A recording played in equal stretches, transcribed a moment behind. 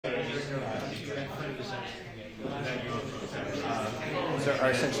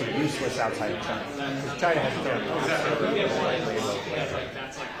are essentially useless outside of China. Because China has its own.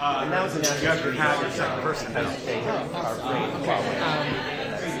 And that was an answer. You have to have your second person. They are afraid of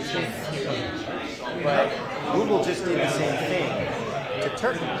But Google just did the same thing to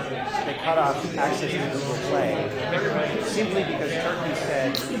Turkey. They cut off access to Google Play simply because Turkey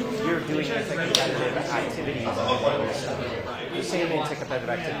said you're doing anti-competitive activities on the system. The same anti-competitive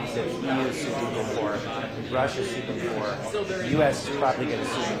activities that the EU is suing Google for, Russia is suing for, the US is probably going to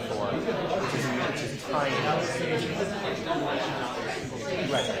sue them for, which is tiny.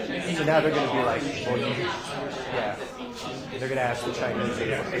 Right. So now they're going to be like, well, yeah. They're going to ask the Chinese to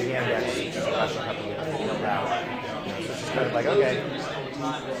re-index the Russian company to build out. So it's just kind of like, okay,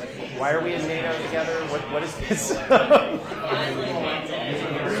 why are we in NATO together? What is this? This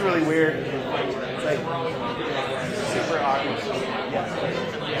is really weird. It's like super awkward. Yeah.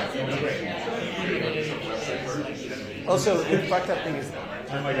 Also, the fucked up thing is, is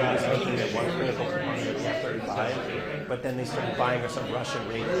making it one critical component of the F-35, but then they started buying some Russian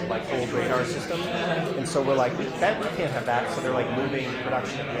old radar system, and so we're like, that we can't have that. So they're like moving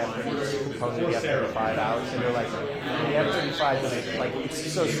production of the component of the F-35 out, and they're like, the F-35 doesn't, like,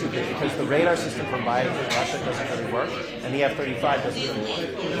 it's so stupid because the radar system from buying from Russia doesn't really work, and the F-35 doesn't really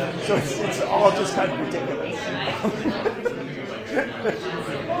work. So it's all just kind of ridiculous.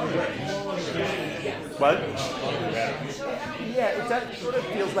 What? Yeah, that sort of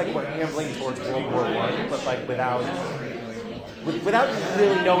feels like we're ambling towards World War I, but like without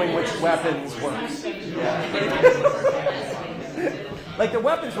really knowing which weapons work. Yeah. Like the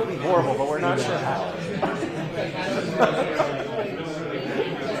weapons will be horrible, but we're not sure how.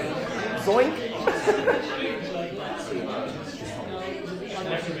 Zoink.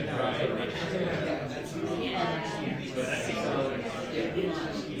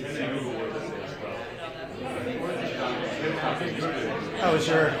 Oh,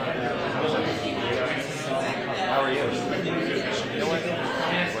 sure. How are you? You know what?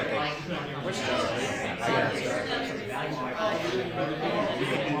 Which I got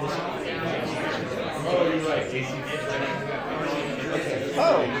Oh, you're right. Okay.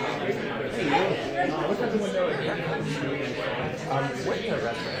 Oh. Hey, you. What's that window? What's the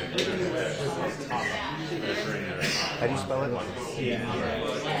restaurant? How do you spell it? T-A-B-A.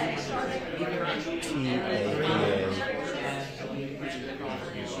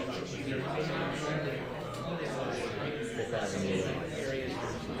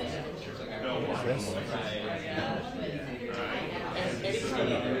 This?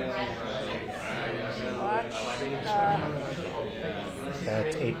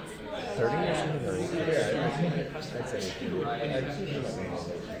 That's 8:30 or something? Or 8:30? That's 8:30.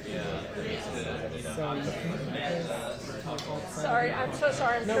 Sorry, I'm so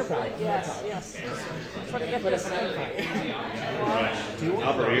sorry. I'm sure. Yes. Try to get this. Do you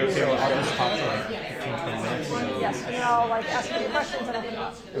want to I'll just talk for like 15-20 minutes? Yes, and then I'll ask you questions and open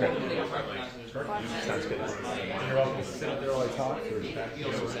up. Okay. Sounds good. You're welcome to sit up there while I talk.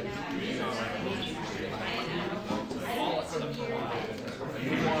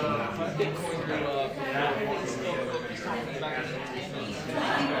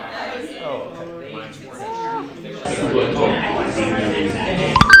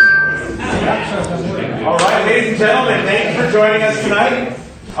 All right, ladies and gentlemen, thank you for joining us tonight.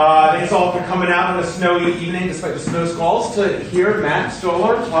 Thanks all for coming out on a snowy evening, despite the snow squalls, to hear Matt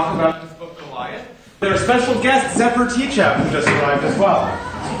Stoller talk about his book Goliath. Their special guest, Zephyr Teachout, who just arrived as well.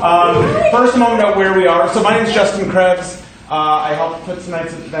 First, a moment about where we are. So my name is Justin Krebs. I helped put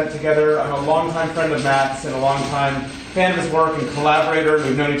tonight's event together. I'm a longtime friend of Matt's and a longtime fan of his work and collaborator.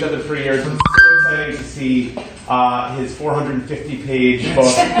 We've known each other for years. It's so exciting to see his 450-page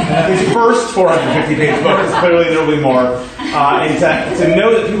book. His first 450-page book. Is clearly there will be more. And to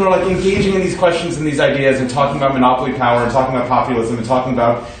know that people are engaging in these questions and these ideas and talking about monopoly power and talking about populism and talking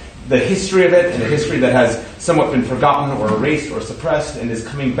about the history of it and a history that has somewhat been forgotten or erased or suppressed and is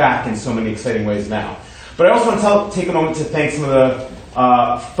coming back in so many exciting ways now. But I also want to take a moment to thank some of the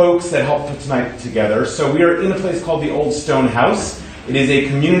folks that helped put tonight together. So we are in a place called the Old Stone House. It is a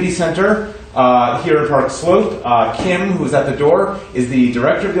community center here in Park Slope. Kim, who is at the door, is the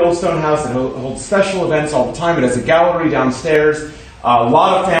director of the Old Stone House and holds special events all the time. It has a gallery downstairs. A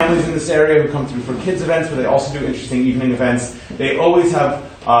lot of families in this area who come through for kids events, but they also do interesting evening events. They always have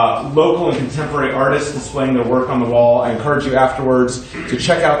local and contemporary artists displaying their work on the wall. I encourage you afterwards to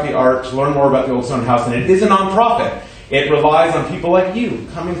check out the art, to learn more about the Old Stone House. And it is a nonprofit. It relies on people like you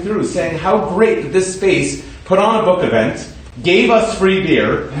coming through, saying how great that this space put on a book event gave us free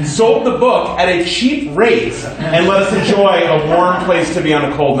beer, sold the book at a cheap rate, and let us enjoy a warm place to be on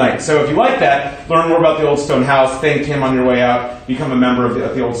a cold night. So if you like that, learn more about the Old Stone House, thank him on your way out, become a member of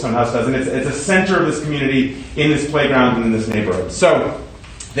the Old Stone House does. And it's a center of this community, in this playground, and in this neighborhood. So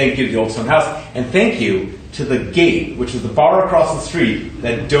thank you to the Old Stone House, and thank you to the Gate, which is the bar across the street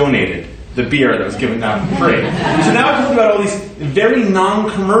that donated the beer that was given out for free. So now I've told you about all these very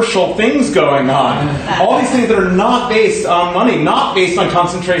non-commercial things going on. All these things that are not based on money, not based on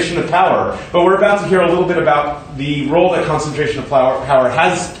concentration of power. But we're about to hear a little bit about the role that concentration of power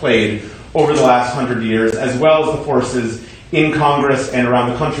has played over the last 100 years, as well as the forces in Congress and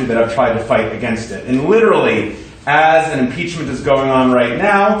around the country that have tried to fight against it. And literally, as an impeachment is going on right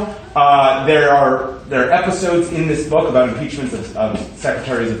now, there are episodes in this book about impeachments of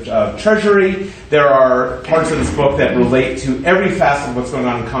secretaries of Treasury. There are parts of this book that relate to every facet of what's going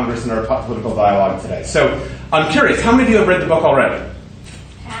on in Congress and our political dialogue today. So I'm curious, how many of you have read the book already?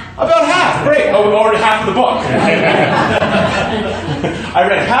 About half, great. Oh, already half of the book. I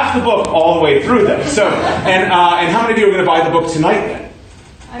read half the book all the way through, though. So, and how many of you are going to buy the book tonight, then?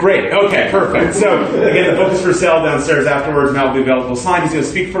 Great. Okay, perfect. So, again, the book is for sale downstairs afterwards, and that'll be available to sign. He's going to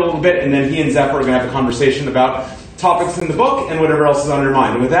speak for a little bit, and then he and Zephyr are going to have a conversation about topics in the book and whatever else is on your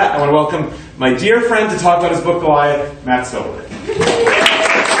mind. And with that, I want to welcome my dear friend to talk about his book, Goliath, Matt Stoller.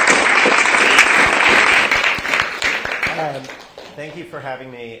 Thank you for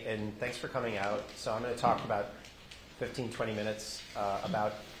having me, and thanks for coming out. So I'm going to talk about 15, 20 minutes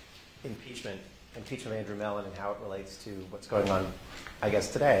about impeachment of Andrew Mellon and how it relates to what's going on, I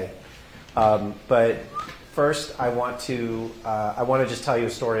guess, today. But first, I want to just tell you a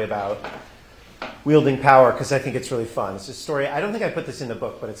story about wielding power, because I think it's really fun. It's a story, I don't think I put this in the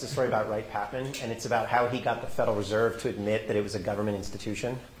book, but it's a story about Wright Patman, and it's about how he got the Federal Reserve to admit that it was a government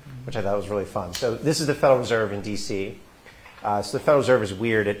institution, which I thought was really fun. So this is the Federal Reserve in D.C. So the Federal Reserve is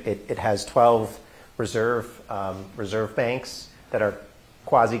weird. It has 12 reserve banks that are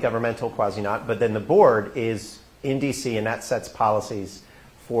quasi-governmental, quasi-not, but then the board is in D.C. and that sets policies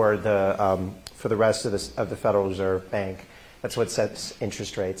for the rest of the Federal Reserve Bank. That's what sets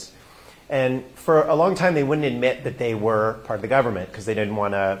interest rates. And for a long time, they wouldn't admit that they were part of the government because they didn't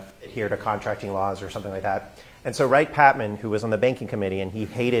want to adhere to contracting laws or something like that. And so Wright Patman, who was on the banking committee, and he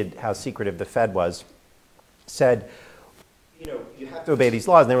hated how secretive the Fed was, said, you know, you have to obey these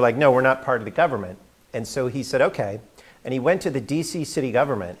laws. And they were like, no, we're not part of the government. And so he said, okay. And he went to the DC city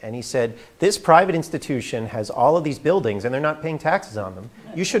government and he said, this private institution has all of these buildings and they're not paying taxes on them.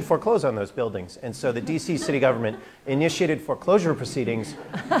 You should foreclose on those buildings. And so the DC city government initiated foreclosure proceedings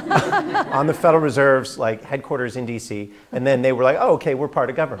on the Federal Reserve's like headquarters in DC. And then they were like, oh, okay, we're part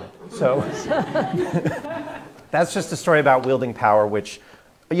of government. So that's just a story about wielding power, which,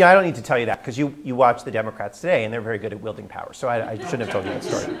 yeah, I don't need to tell you that because you watch the Democrats today and they're very good at wielding power. So I shouldn't have told you that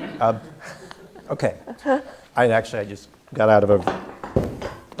story. Okay. I just got out of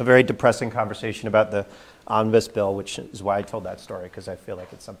a very depressing conversation about the omnibus bill, which is why I told that story, because I feel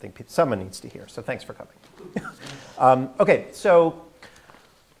like it's something someone needs to hear. So thanks for coming. Okay, so,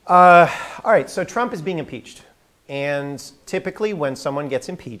 all right, so Trump is being impeached. And typically when someone gets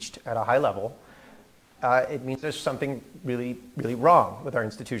impeached at a high level, it means there's something really, really wrong with our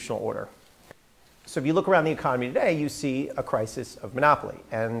institutional order. So if you look around the economy today, you see a crisis of monopoly.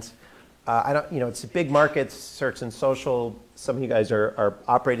 And it's big markets, search and social. Some of you guys are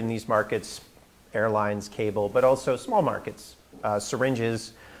operating these markets, airlines, cable, but also small markets,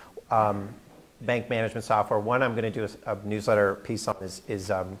 syringes, bank management software. One I'm going to do a newsletter piece on is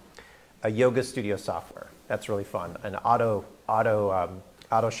a yoga studio software. That's really fun. An auto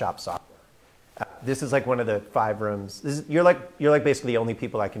shop software. This is like one of the 5 rooms. You're like basically the only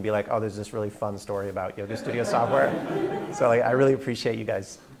people I can be like, oh, there's this really fun story about yoga studio software. So like, I really appreciate you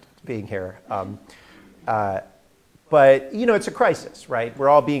guys being here. But, it's a crisis, right? We're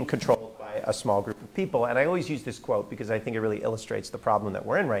all being controlled by a small group of people. And I always use this quote because I think it really illustrates the problem that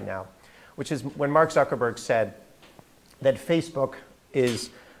we're in right now, which is when Mark Zuckerberg said that Facebook is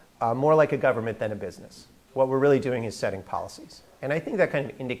more like a government than a business. What we're really doing is setting policies. And I think that kind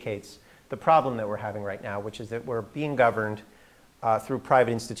of indicates the problem that we're having right now, which is that we're being governed through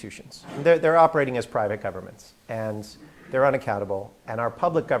private institutions. They're operating as private governments. And they're unaccountable, and our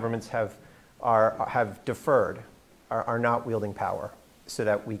public governments have deferred, are not wielding power, so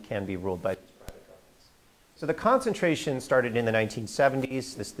that we can be ruled by private governments. So the concentration started in the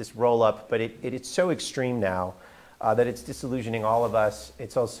 1970s, this roll-up, but it's so extreme now that it's disillusioning all of us.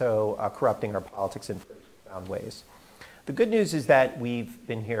 It's also corrupting our politics in profound ways. The good news is that we've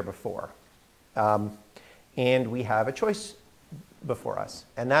been here before, and we have a choice before us.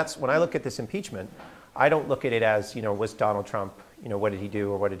 And that's, when I look at this impeachment, I don't look at it as, was Donald Trump, what did he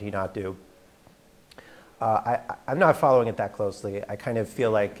do or what did he not do? I'm not following it that closely. I kind of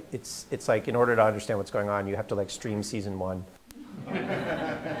feel like it's like in order to understand what's going on, you have to like stream season 1.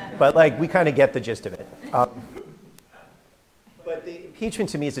 But like we kind of get the gist of it. But the impeachment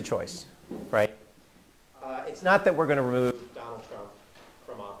to me is a choice, right? It's not that we're going to remove Donald Trump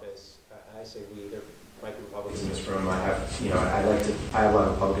from office. I say we. There might be Republicans in this room. I have, I have a lot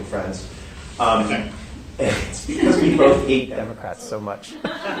of Republican friends. It's because we both hate Democrats so much.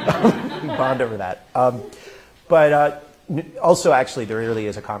 We bond over that. But also, actually, there really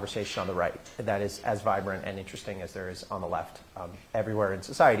is a conversation on the right that is as vibrant and interesting as there is on the left. Everywhere in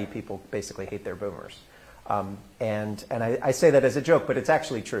society, people basically hate their boomers. And I say that as a joke, but it's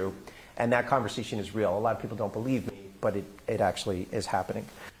actually true. And that conversation is real. A lot of people don't believe me, but it actually is happening.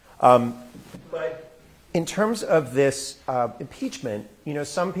 But in terms of this impeachment,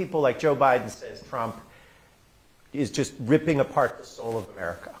 some people like Joe Biden says Trump is just ripping apart the soul of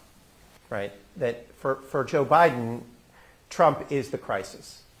America, right? That for Joe Biden, Trump is the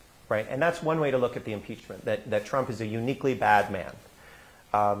crisis, right? And that's one way to look at the impeachment, that Trump is a uniquely bad man.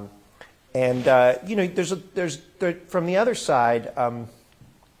 From the other side,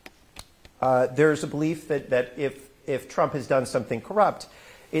 there's a belief that if Trump has done something corrupt,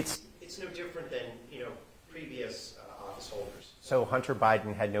 it's no different than previous office holders. So Hunter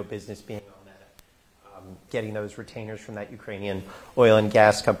Biden had no business being on that, getting those retainers from that Ukrainian oil and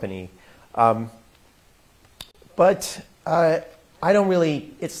gas company. But I don't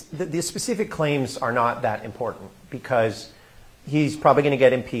really. The specific claims are not that important because he's probably going to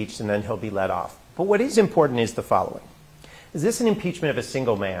get impeached and then he'll be let off. But what is important is the following: is this an impeachment of a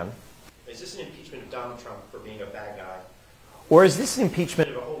single man? Is this an impeachment of Donald Trump for being a bad guy? Or is this an impeachment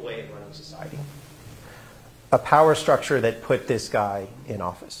of a whole way of running society? A power structure that put this guy in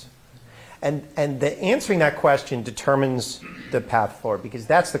office. And answering that question determines the path forward, because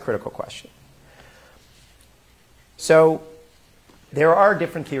that's the critical question. So there are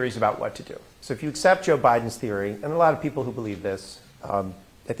different theories about what to do. So if you accept Joe Biden's theory, and a lot of people who believe this, I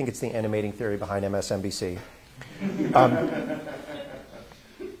think it's the animating theory behind MSNBC.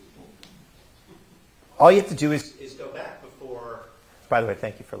 All you have to do is go back before. By the way,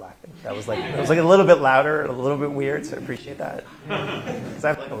 thank you for laughing. That was like a little bit louder, a little bit weird, so I appreciate that. Because I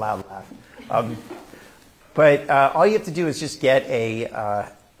have like a loud laugh. But all you have to do is just get a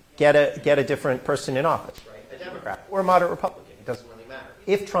different person in office, right? A Democrat or a moderate Republican. It doesn't really matter.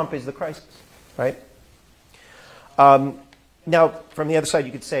 If Trump is the crisis, right? Now, from the other side,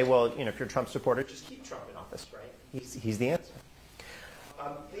 you could say, well, if you're a Trump supporter, just keep Trump in office, right? He's the answer.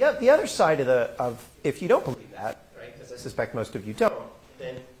 The other side of if you don't believe that, right, because I suspect most of you don't,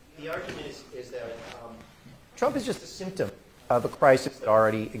 then the argument is that Trump is just a symptom of a crisis that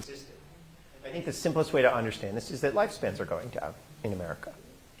already existed. I think the simplest way to understand this is that lifespans are going down in America.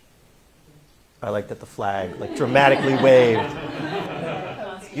 I like that the flag dramatically waved.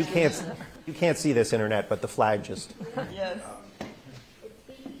 You can't see this, internet, but the flag just. Yes.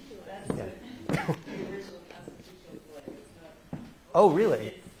 Yeah. Oh,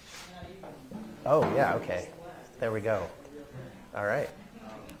 really? Oh, yeah, okay. There we go. All right.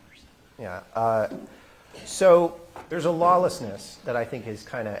 Yeah. So there's a lawlessness that I think is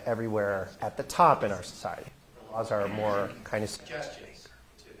kind of everywhere at the top in our society. The laws are more kind of suggestions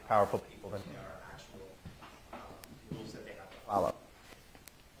to powerful people than they are actual rules that they have to follow.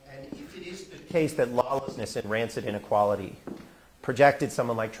 And if it is the case that lawlessness and rancid inequality projected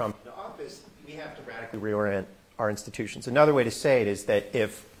someone like Trump into office, we have to radically reorient our institutions. Another way to say it is that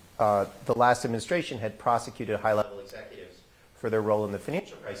if the last administration had prosecuted high-level executives for their role in the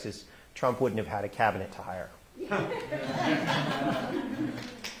financial crisis, Trump wouldn't have had a cabinet to hire.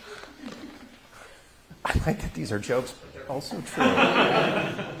 I like that these are jokes, but they're also true.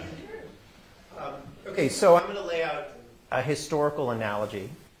 Okay, so I'm going to lay out a historical analogy,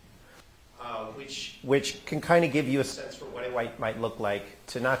 which can kind of give you a sense for what it might look like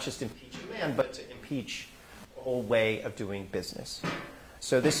to not just impeach a man, but to impeach a whole way of doing business.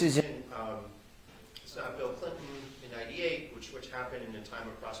 So this is it's not Bill Clinton in '98, which happened in a time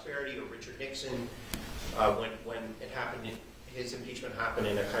of prosperity, or Richard Nixon when it happened. His impeachment happened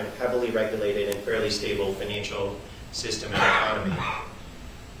in a kind of heavily regulated and fairly stable financial system and economy.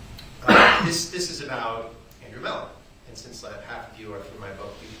 This is about Andrew Mellon, and since half of you are through my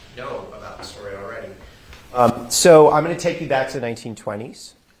book, you know about the story already. So I'm going to take you back to the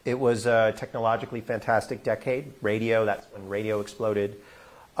 1920s. It was a technologically fantastic decade. Radio, that's when radio exploded.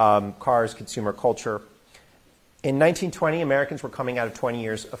 Cars, consumer culture. In 1920, Americans were coming out of 20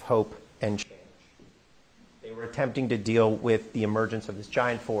 years of hope and change. They were attempting to deal with the emergence of this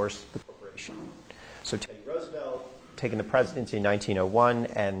giant force, the corporation. So Teddy Roosevelt taking the presidency in 1901,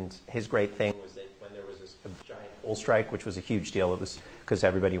 and his great thing was that when there was a giant coal strike, which was a huge deal, it was because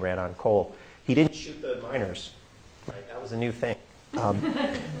everybody ran on coal, he didn't shoot the miners. Right? That was a new thing.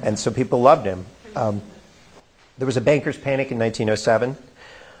 And so people loved him. There was a banker's panic in 1907,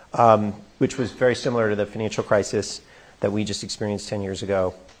 which was very similar to the financial crisis that we just experienced 10 years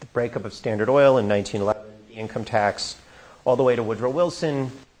ago. The breakup of Standard Oil in 1911, the income tax, all the way to Woodrow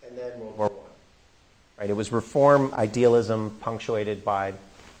Wilson, and then World War I. Right? It was reform, idealism, punctuated by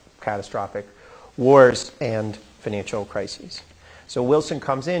catastrophic wars and financial crises. So Wilson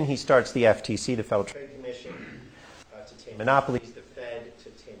comes in, he starts the FTC, the Federal Trade Commission, to tame monopolies, the Fed to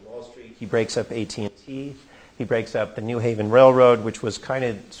tame Wall Street. He breaks up AT&T. He breaks up the New Haven Railroad, which was kind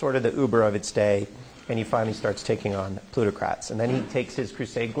of sort of the Uber of its day, and he finally starts taking on plutocrats. And then he takes his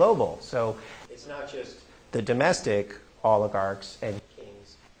crusade global. So it's not just the domestic oligarchs and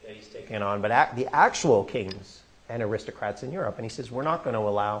kings that he's taking on, but the actual kings and aristocrats in Europe. And he says, we're not going to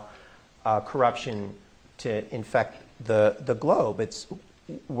allow corruption to infect the globe.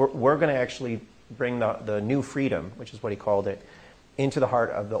 We're going to actually bring the new freedom, which is what he called it, into the heart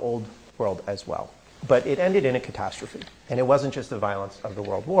of the old world as well. But it ended in a catastrophe. And it wasn't just the violence of the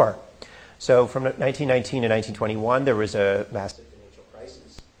World War. So from 1919 to 1921, there was a massive financial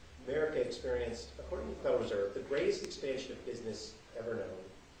crisis. America experienced, according to the Federal Reserve, the greatest expansion of business ever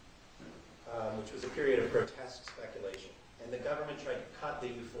known, which was a period of grotesque speculation. And the government tried to cut the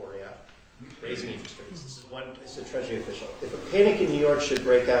euphoria, raising interest rates. This is a Treasury official. If a panic in New York should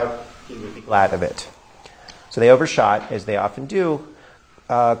break out, he would be glad of it. So they overshot, as they often do.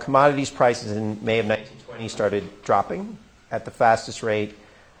 Commodities prices in May of 1920 started dropping at the fastest rate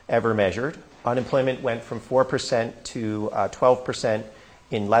ever measured. Unemployment went from 4% to 12%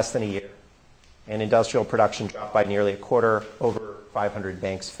 in less than a year. And industrial production dropped by nearly a quarter. Over 500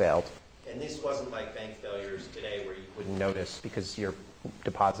 banks failed. And this wasn't like bank failures today where you wouldn't notice because your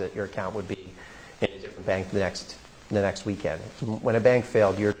account would be in a different bank the next weekend. When a bank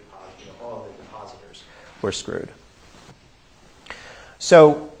failed, all the depositors were screwed.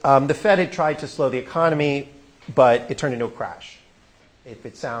 So the Fed had tried to slow the economy, but it turned into a crash. If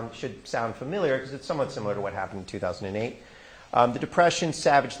it should sound familiar, because it's somewhat similar to what happened in 2008. The Depression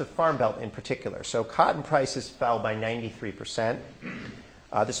savaged the Farm Belt in particular. So cotton prices fell by 93%.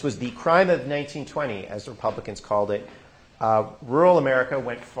 This was the crime of 1920, as the Republicans called it. Rural America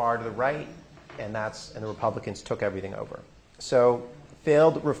went far to the right, and the Republicans took everything over. So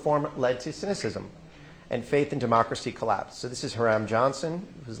failed reform led to cynicism, and faith in democracy collapsed. So this is Hiram Johnson,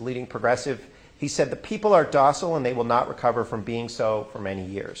 who's a leading progressive. He said, the people are docile and they will not recover from being so for many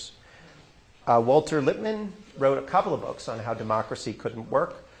years. Walter Lippmann wrote a couple of books on how democracy couldn't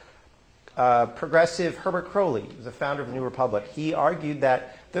work. Progressive Herbert Crowley, who was the founder of the New Republic, he argued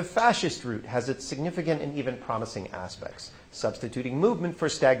that the fascist route has its significant and even promising aspects, substituting movement for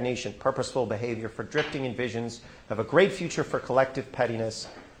stagnation, purposeful behavior for drifting in visions of a great future for collective pettiness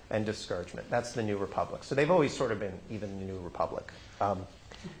and discouragement. That's the New Republic. So they've always sort of been even the New Republic.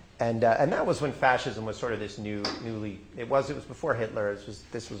 And that was when fascism was sort of this it was before Hitler,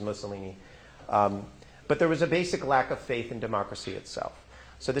 this was Mussolini. But there was a basic lack of faith in democracy itself.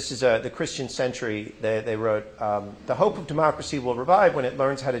 So this is the Christian Century. They wrote, the hope of democracy will revive when it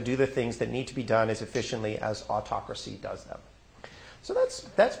learns how to do the things that need to be done as efficiently as autocracy does them. So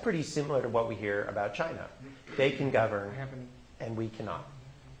that's pretty similar to what we hear about China. They can govern, and we cannot.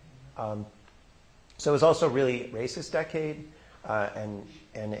 So it was also a really racist decade, and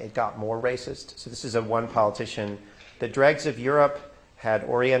it got more racist. So this is one politician. The dregs of Europe had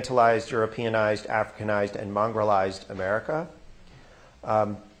Orientalized, Europeanized, Africanized, and Mongolized America.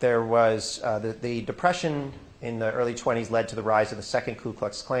 There was the Depression in the early 20s led to the rise of the Second Ku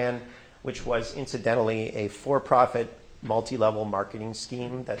Klux Klan, which was incidentally a for-profit, multi-level marketing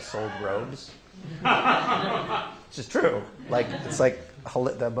scheme that sold robes. Which is true. It's like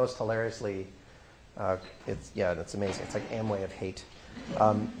the most hilariously. That's amazing. It's like Amway of hate.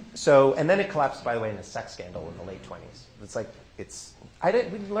 And then it collapsed, by the way, in a sex scandal in the late 20s. We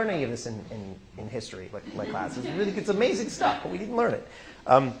didn't learn any of this in history, like classes. It's amazing stuff, but we didn't learn it.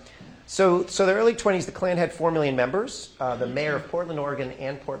 So the early 20s, the Klan had 4 million members. The mayor of Portland, Oregon,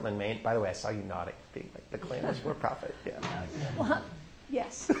 and Portland, Maine. By the way, I saw you nodding, being like, the Klan was for profit. Yeah. Well,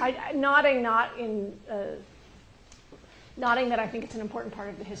 yes, nodding nodding that I think it's an important part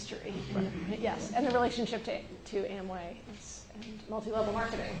of the history. Right. Yes, and the relationship to Amway and multi-level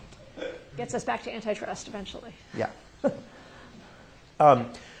marketing gets us back to antitrust eventually. Yeah.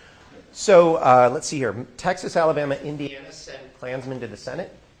 Let's see here. Texas, Alabama, Indiana sent Klansmen to the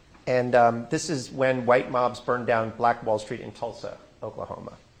Senate. And this is when white mobs burned down Black Wall Street in Tulsa,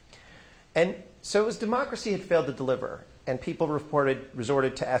 Oklahoma. And so it was democracy had failed to deliver, and people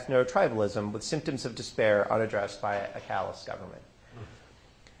resorted to ethno-tribalism with symptoms of despair unaddressed by a callous government.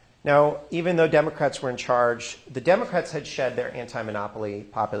 Now, even though Democrats were in charge, the Democrats had shed their anti-monopoly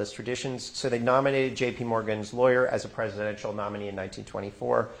populist traditions, so they nominated J.P. Morgan's lawyer as a presidential nominee in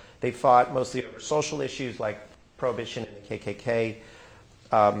 1924. They fought mostly over social issues like prohibition and the KKK,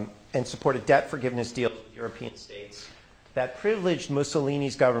 and supported debt forgiveness deals with European states that privileged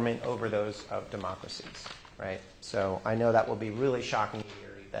Mussolini's government over those of democracies, right? So I know that will be really shocking to hear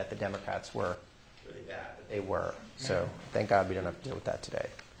that the Democrats were really bad, but they were. So thank God we don't have to deal with that today.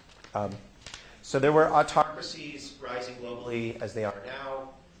 So there were autocracies rising globally as they are now.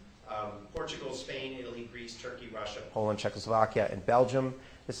 Portugal, Spain, Italy, Greece, Turkey, Russia, Poland, Czechoslovakia, and Belgium.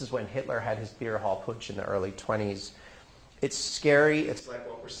 This is when Hitler had his beer hall putsch in the early 20s. It's scary. It's like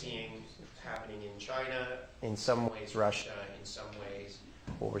what we're seeing happening in China, in some ways Russia, in some ways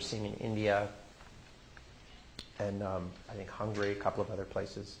what we're seeing in India, and I think Hungary, a couple of other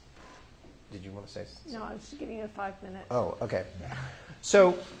places. Did you want to say something? No, I was giving you 5 minutes. Oh, okay.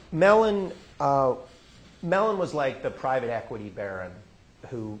 So Mellon was like the private equity baron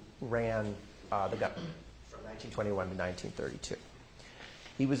who ran the government from 1921 to 1932.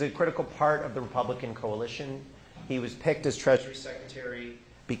 He was a critical part of the Republican coalition. He was picked as Treasury Secretary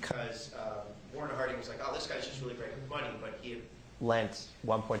because Warren Harding was like, oh, this guy's just really great with money, but he had lent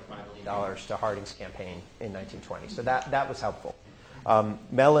 $1.5 billion to Harding's campaign in 1920. So that was helpful.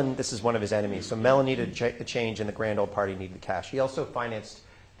 Mellon, this is one of his enemies. So Mellon needed a change, and the Grand Old Party needed cash. He also financed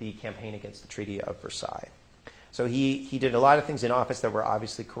the campaign against the Treaty of Versailles. So he did a lot of things in office that were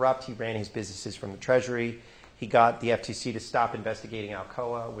obviously corrupt. He ran his businesses from the Treasury. He got the FTC to stop investigating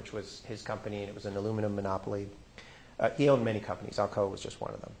Alcoa, which was his company, and it was an aluminum monopoly. He owned many companies. Alcoa was just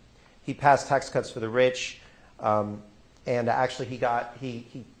one of them. He passed tax cuts for the rich, and actually he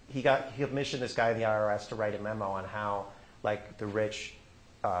commissioned this guy in the IRS to write a memo on how, like, the rich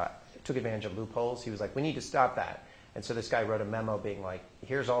took advantage of loopholes. He was like, we need to stop that. And so this guy wrote a memo being like,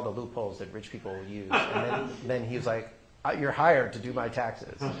 here's all the loopholes that rich people will use. And then he was like, you're hired to do my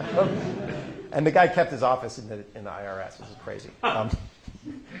taxes. And the guy kept his office in the IRS, which is crazy.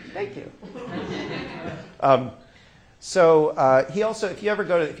 Thank you. So he also, if you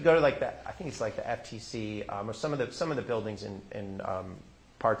go to like the, I think it's like the FTC or some of the buildings in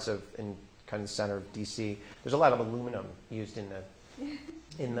parts of in kind of the center of DC, there's a lot of aluminum used in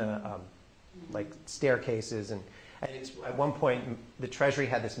the like staircases and it's, at one point the Treasury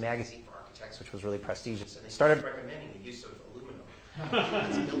had this magazine for architects which was really prestigious, and they started recommending the use of aluminum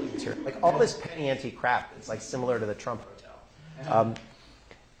as a building material. Like all this penny ante crap that's like similar to the Trump Hotel.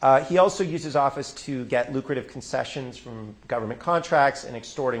 He also used his office to get lucrative concessions from government contracts and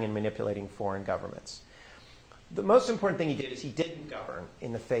extorting and manipulating foreign governments. The most important thing he did is he didn't govern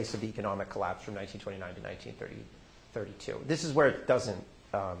in the face of the economic collapse from 1929 to 1932. This is where it doesn't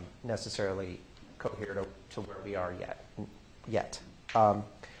necessarily cohere to where we are yet.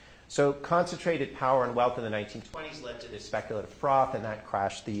 So concentrated power and wealth in the 1920s led to this speculative froth, and that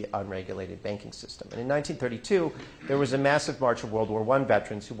crashed the unregulated banking system. And in 1932, there was a massive march of World War I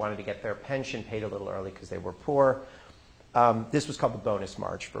veterans who wanted to get their pension paid a little early because they were poor. This was called the Bonus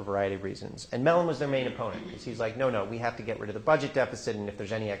March for a variety of reasons. And Mellon was their main opponent because he's like, no, we have to get rid of the budget deficit, and if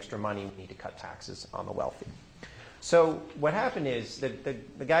there's any extra money, we need to cut taxes on the wealthy. So what happened is that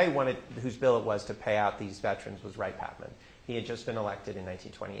the guy whose bill it was to pay out these veterans was Wright Patman. He had just been elected in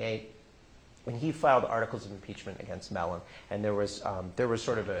 1928, and he filed articles of impeachment against Mellon. And there was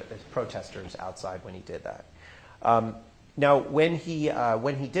sort of protesters outside when he did that. Now, when he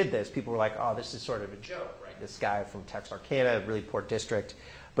did this, people were like, "Oh, this is sort of a joke, right? This guy from Texarkana, a really poor district."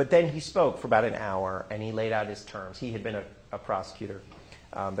 But then he spoke for about an hour, and he laid out his terms. He had been a prosecutor,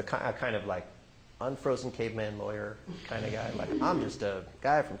 a kind of like unfrozen caveman lawyer kind of guy. Like, I'm just a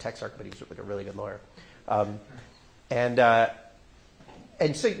guy from Texarkana, but he was like a really good lawyer.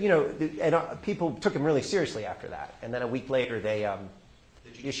 And so, you know, people took him really seriously after that. And then a week later, the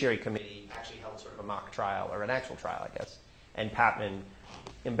Judiciary Committee actually held sort of a mock trial, or an actual trial, I guess. And Patman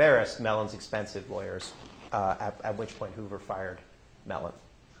embarrassed Mellon's expensive lawyers, at which point Hoover fired Mellon.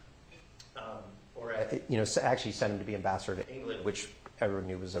 Actually sent him to be ambassador to England, which everyone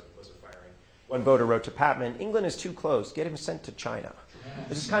knew was a firing. One voter wrote to Patman, "England is too close. Get him sent to China."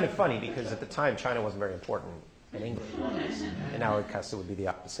 Which is kind of funny because at the time, China wasn't very important. And England was, and now it would be the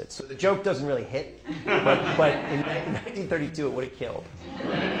opposite. So the joke doesn't really hit, but in 1932 it would have killed.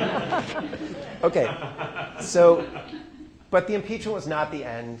 Okay, so, but the impeachment was not the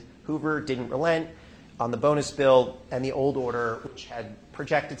end. Hoover didn't relent on the bonus bill, and the old order, which had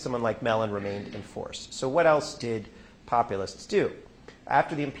projected someone like Mellon, remained in force. So what else did populists do?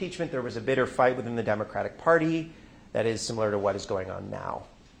 After the impeachment, there was a bitter fight within the Democratic Party that is similar to what is going on now.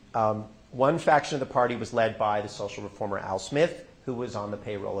 One faction of the party was led by the social reformer Al Smith, who was on the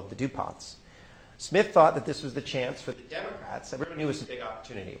payroll of the DuPonts. Smith thought that this was the chance for the Democrats. Everyone knew it was a big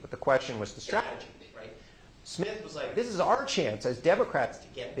opportunity, but the question was the strategy, right? Smith was like, this is our chance as Democrats to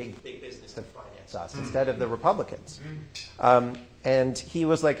get big business to finance us instead of the Republicans. And he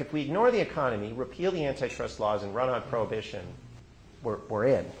was like, if we ignore the economy, repeal the antitrust laws, and run on prohibition, we're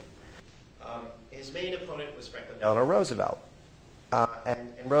in. His main opponent was Franklin Delano Roosevelt. And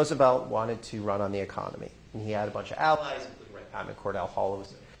Roosevelt wanted to run on the economy. And he had a bunch of allies, including Patman Cordell Hull, who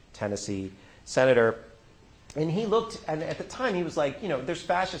was a Tennessee senator. And he looked, and at the time he was like, there's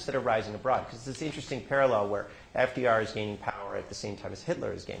fascists that are rising abroad, because it's this interesting parallel where FDR is gaining power at the same time as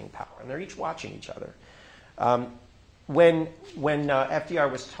Hitler is gaining power, and they're each watching each other. When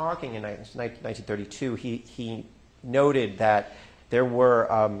FDR was talking in 1932, he noted that there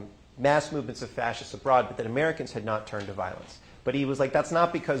were mass movements of fascists abroad, but that Americans had not turned to violence. But he was like, that's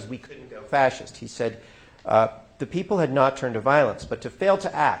not because we couldn't go fascist. He said, the people had not turned to violence, but to fail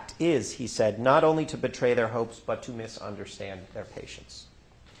to act is, he said, not only to betray their hopes, but to misunderstand their patience.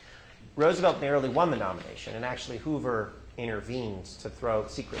 Roosevelt narrowly won the nomination, and actually Hoover intervened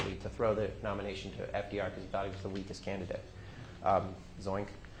secretly to throw the nomination to FDR because he thought he was the weakest candidate. Zoink.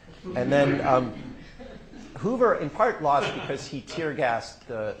 And then Hoover, in part, lost because he tear-gassed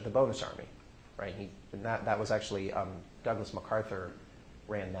the bonus army, right? That was actually Douglas MacArthur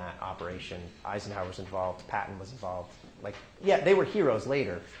ran that operation. Eisenhower was involved. Patton was involved. They were heroes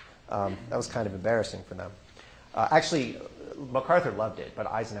later. That was kind of embarrassing for them. Actually, MacArthur loved it, but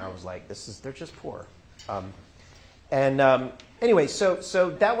Eisenhower was like, they're just poor. Anyway,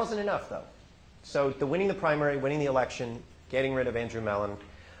 so that wasn't enough, though. So winning the primary, winning the election, getting rid of Andrew Mellon,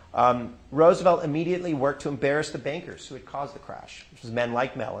 Roosevelt immediately worked to embarrass the bankers who had caused the crash, which was men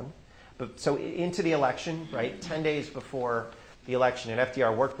like Mellon. So into the election, right, 10 days before the election, and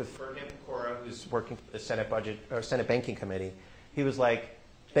FDR worked with Fordham, who's working for the Senate Banking Committee. He was like,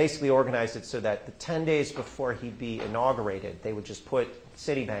 basically organized it so that the 10 days before he'd be inaugurated, they would just put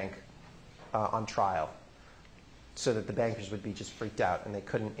Citibank on trial, so that the bankers would be just freaked out and they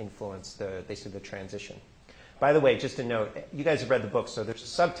couldn't influence the transition. By the way, just a note, you guys have read the book, so there's a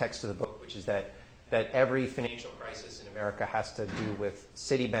subtext to the book, which is that every financial crisis in America has to do with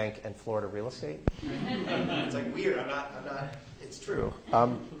Citibank and Florida real estate. It's like weird. I'm not. It's true.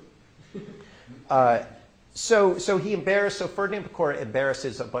 So he embarrassed. So Ferdinand Pecora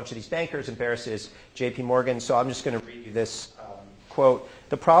embarrasses a bunch of these bankers, embarrasses J.P. Morgan. So I'm just going to read you this quote.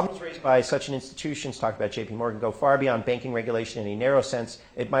 The problems raised by such an institution, talk about J.P. Morgan, go far beyond banking regulation in a narrow sense.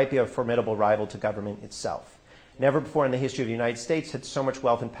 It might be a formidable rival to government itself. Never before in the history of the United States had so much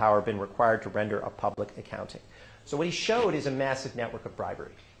wealth and power been required to render a public accounting. So what he showed is a massive network of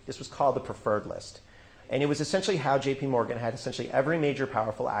bribery. This was called the preferred list. And it was essentially how J.P. Morgan had essentially every major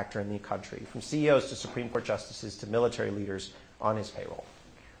powerful actor in the country, from CEOs to Supreme Court justices to military leaders, on his payroll.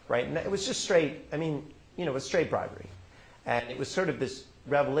 Right? And it was just straight, it was straight bribery. And it was sort of this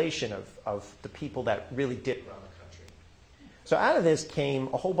revelation of the people that really did run the country. So out of this came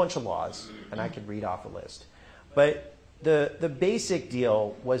a whole bunch of laws, and I could read off a list. But the basic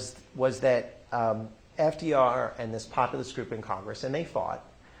deal was that FDR and this populist group in Congress, and they fought,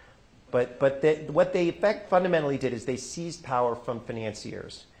 but what they fundamentally did is they seized power from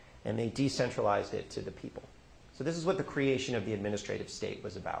financiers, and they decentralized it to the people. So this is what the creation of the administrative state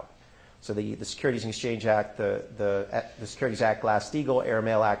was about. So the Securities and Exchange Act, the Securities Act, Glass-Steagall,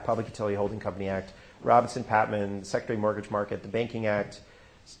 Airmail Act, Public Utility Holding Company Act, Robinson-Patman, Secretary Mortgage Market, the Banking Act,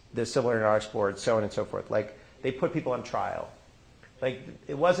 the Civil Aeronautics Board, so on and so forth. They put people on trial.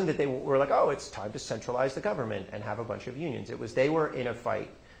 It wasn't that they were like, oh, it's time to centralize the government and have a bunch of unions. It was they were in a fight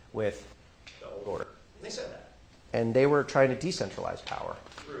with the old order. And they said that. And they were trying to decentralize power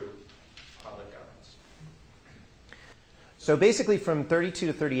through public governance. So basically from 32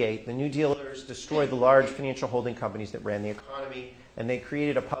 to 38, the New Dealers destroyed the large financial holding companies that ran the economy, and they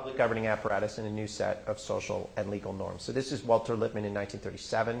created a public governing apparatus and a new set of social and legal norms. So this is Walter Lippmann in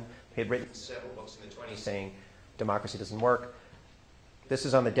 1937. He had written several books in the 1920s saying democracy doesn't work. This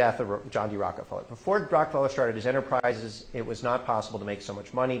is on the death of John D. Rockefeller. Before Rockefeller started his enterprises, it was not possible to make so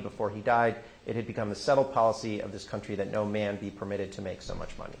much money. Before he died, it had become the settled policy of this country that no man be permitted to make so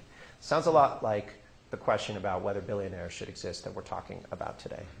much money. Sounds a lot like the question about whether billionaires should exist that we're talking about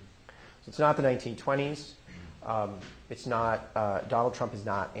today. So it's not the 1920s. It's not, Donald Trump is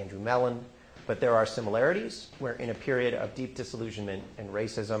not Andrew Mellon, but there are similarities. We're in a period of deep disillusionment and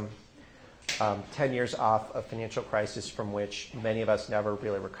racism, 10 years off a financial crisis from which many of us never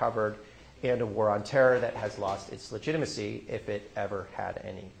really recovered, and a war on terror that has lost its legitimacy, if it ever had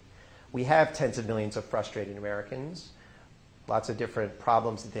any. We have tens of millions of frustrated Americans, lots of different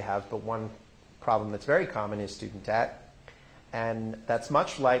problems that they have, but one problem that's very common is student debt. And that's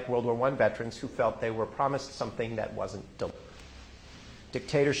much like World War I veterans who felt they were promised something that wasn't delivered.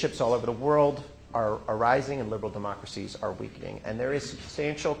 Dictatorships all over the world are arising and liberal democracies are weakening. And there is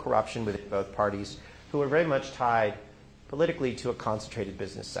substantial corruption within both parties who are very much tied politically to a concentrated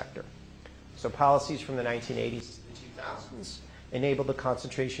business sector. So policies from the 1980s to the 2000s enabled the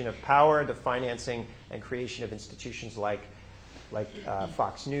concentration of power, the financing and creation of institutions like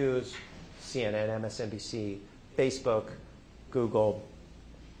Fox News, CNN, MSNBC, Facebook, Google.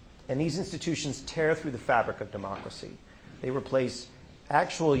 And these institutions tear through the fabric of democracy. They replace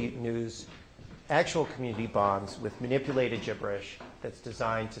actual news, actual community bonds with manipulated gibberish that's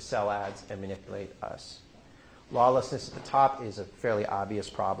designed to sell ads and manipulate us. Lawlessness at the top is a fairly obvious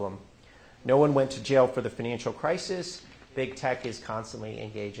problem. No one went to jail for the financial crisis. Big tech is constantly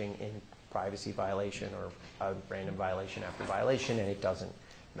engaging in privacy violation or a random violation after violation, and it doesn't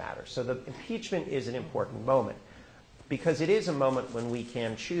matter. So the impeachment is an important moment because it is a moment when we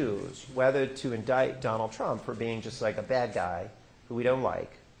can choose whether to indict Donald Trump for being just like a bad guy who we don't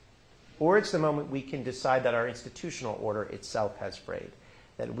like, or it's the moment we can decide that our institutional order itself has frayed,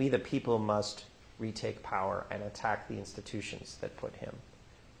 that we the people must retake power and attack the institutions that put him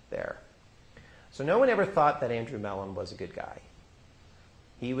there. So no one ever thought that Andrew Mellon was a good guy.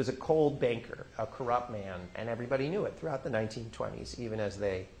 He was a cold banker, a corrupt man, and everybody knew it throughout the 1920s, even as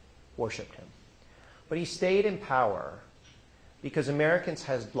they worshipped him. But he stayed in power because Americans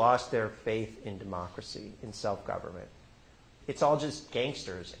had lost their faith in democracy, in self-government. It's all just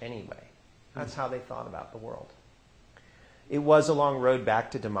gangsters anyway. That's how they thought about the world. It was a long road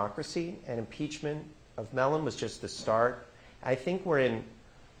back to democracy, and impeachment of Mellon was just the start. I think we're in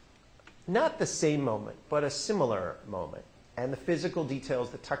not the same moment, but a similar moment. And the physical details,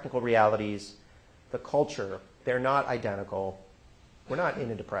 the technical realities, the culture, they're not identical. We're not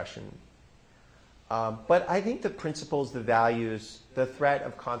in a depression. But I think the principles, the values, the threat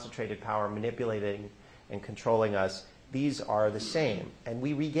of concentrated power manipulating and controlling us, these are the same. And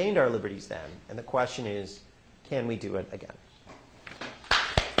we regained our liberties then. And the question is, can we do it again?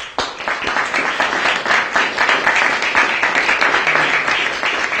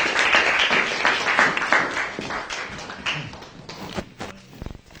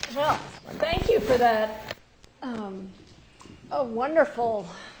 Well, thank you for that. Wonderful.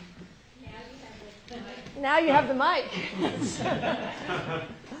 Now you have the mic.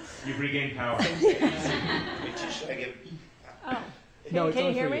 You've regained power. Should I give? Oh. No, it's Can you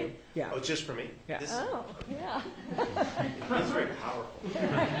only hear for me? you. Yeah. Oh, it's just for me? Yeah. Oh, yeah. That's very powerful.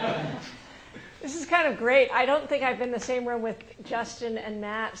 This is kind of great. I don't think I've been in the same room with Justin and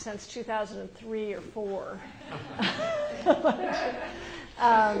Matt since 2003 or 4.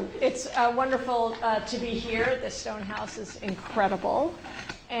 It's wonderful to be here. The Stone House is incredible.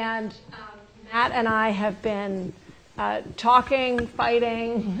 And Matt and I have been talking,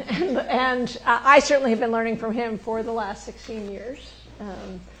 fighting, and I certainly have been learning from him for the last 16 years.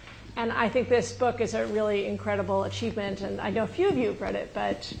 And I think this book is a really incredible achievement. And I know a few of you have read it,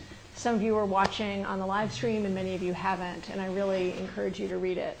 but some of you are watching on the live stream and many of you haven't. And I really encourage you to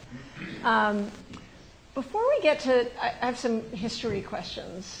read it. Before we get to, I have some history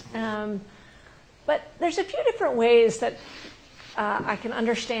questions. But there's a few different ways that I can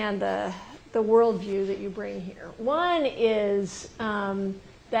understand the worldview that you bring here. One is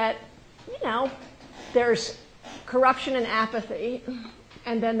that, there's corruption and apathy,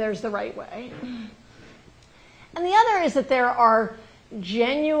 and then there's the right way. And the other is that there are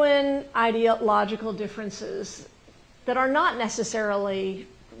genuine ideological differences that are not necessarily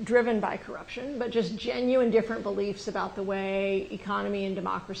driven by corruption, but just genuine different beliefs about the way economy and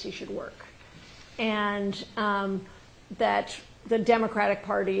democracy should work. And that the Democratic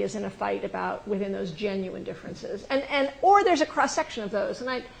Party is in a fight about within those genuine differences. Or there's a cross-section of those.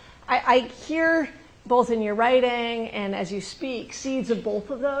 And I hear both in your writing and as you speak seeds of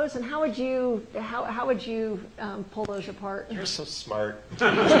both of those. And how would you pull those apart? You're so smart.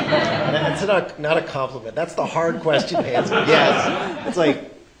 That's not a compliment. That's the hard question to answer. Yes. It's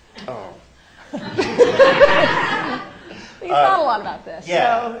like, oh. You thought a lot about this.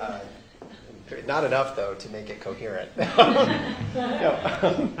 Yeah. So. Not enough, though, to make it coherent.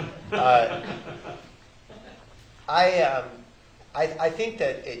 I think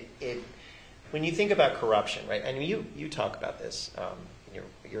that it when you think about corruption, right? And you talk about this.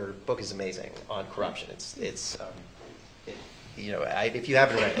 Your book is amazing on corruption. If you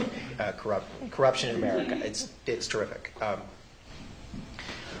haven't read it, Corruption in America, it's terrific.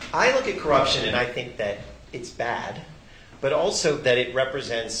 I look at corruption and I think that it's bad, but also that it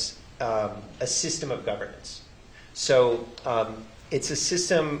represents a system of governance. So it's a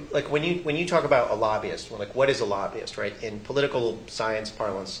system, like when you talk about a lobbyist, like what is a lobbyist, right? In political science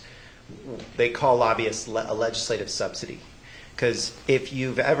parlance, they call lobbyists a legislative subsidy. Because if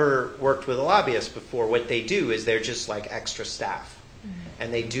you've ever worked with a lobbyist before, what they do is they're just like extra staff.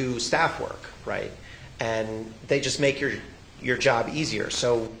 And they do staff work, right? And they just make your job easier.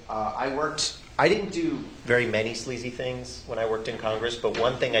 So I didn't do very many sleazy things when I worked in Congress, but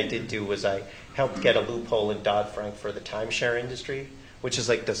one thing I did do was I helped get a loophole in Dodd-Frank for the timeshare industry, which is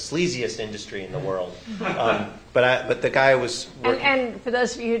like the sleaziest industry in the world. But the guy was working. And for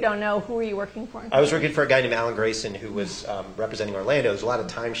those of you who don't know, who were you working for? I was working for a guy named Alan Grayson who was representing Orlando. There's a lot of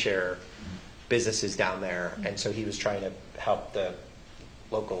timeshare businesses down there, and so he was trying to help the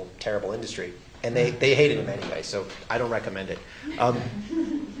local terrible industry. And they hated him anyway, so I don't recommend it.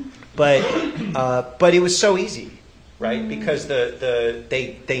 But it was so easy, right? Because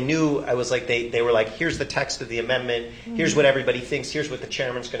they knew, I was like, they were like, here's the text of the amendment, here's what everybody thinks, here's what the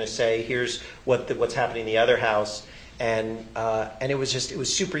chairman's going to say, here's what's happening in the other house, and it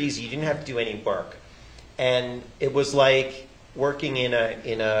was super easy. You didn't have to do any work, and it was like working in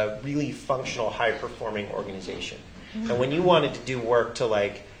a really functional, high performing organization. And when you wanted to do work to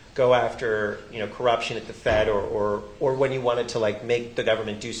like go after corruption at the Fed, or when you wanted to like make the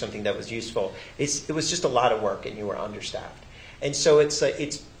government do something that was useful, it was just a lot of work and you were understaffed. And so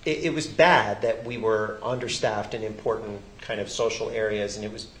it was bad that we were understaffed in important kind of social areas, and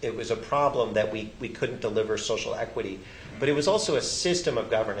it was a problem that we couldn't deliver social equity. But it was also a system of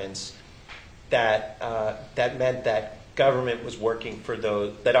governance that meant that government was working for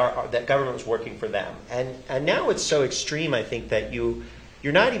those that government was working for them. And now it's so extreme, I think, that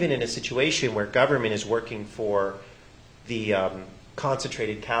you're not even in a situation where government is working for the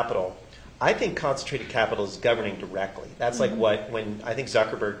concentrated capital. I think concentrated capital is governing directly. That's like when I think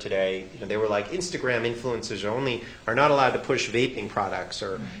Zuckerberg today, they were like, Instagram influencers are not allowed to push vaping products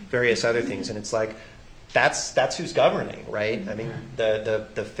or various other things, and it's like, that's who's governing, right? I mean, the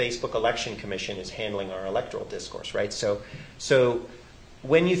Facebook Election Commission is handling our electoral discourse, right? So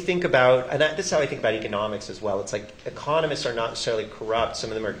when you think about, and this is how I think about economics as well, it's like economists are not necessarily corrupt.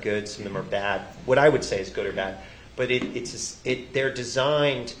 Some of them are good, some of them are bad. What I would say is good or bad. But they're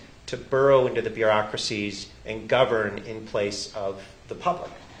designed to burrow into the bureaucracies and govern in place of the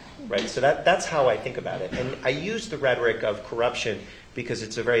public, right? So that's how I think about it. And I use the rhetoric of corruption because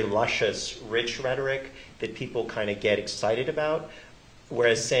it's a very luscious, rich rhetoric that people kind of get excited about.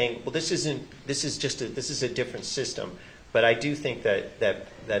 Whereas saying, well, this is a different system. But I do think that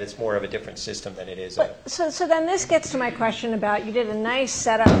it's more of a different system than it is. So then this gets to my question about, you did a nice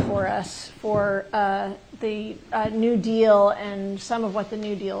setup for us for the New Deal and some of what the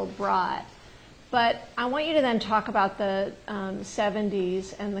New Deal brought. But I want you to then talk about the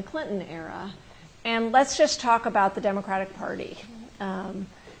 70s and the Clinton era. And let's just talk about the Democratic Party. And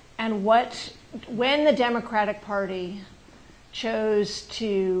when the Democratic Party chose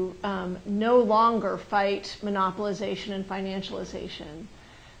to no longer fight monopolization and financialization.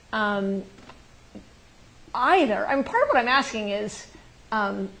 Part of what I'm asking is,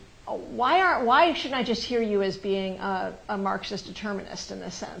 why shouldn't I just hear you as being a Marxist determinist in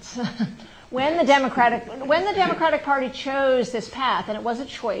this sense? When the Democratic Party chose this path, and it was a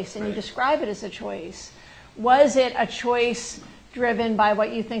choice, and you describe it as a choice, was it a choice driven by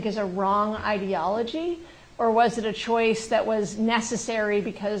what you think is a wrong ideology? Or was it a choice that was necessary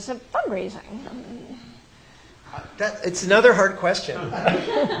because of fundraising? It's another hard question.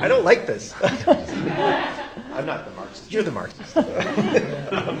 I don't like this. I'm not the Marxist. You're the Marxist.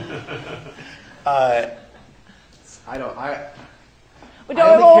 I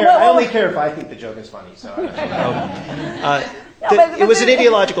only care if I think the joke is funny. So it was an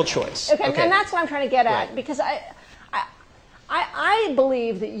ideological choice. Okay, and that's what I'm trying to get at, because I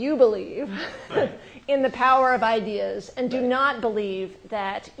believe that you believe in the power of ideas, and do not believe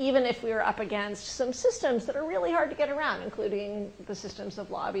that even if we were up against some systems that are really hard to get around, including the systems of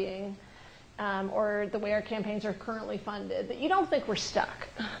lobbying or the way our campaigns are currently funded, that you don't think we're stuck.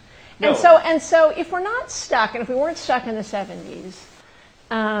 No. And so if we're not stuck, and if we weren't stuck in the 70s,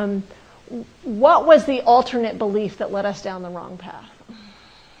 what was the alternate belief that led us down the wrong path?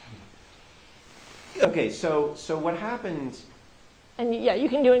 Okay, so what happened? And yeah, you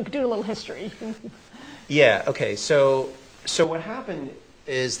can do a little history. Yeah. Okay. So what happened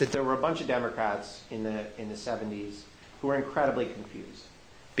is that there were a bunch of Democrats in the 70s who were incredibly confused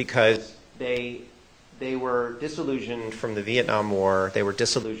because they were disillusioned from the Vietnam War. They were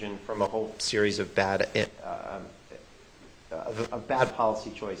disillusioned from a whole series of bad of bad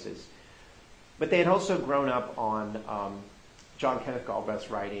policy choices. But they had also grown up on John Kenneth Galbraith's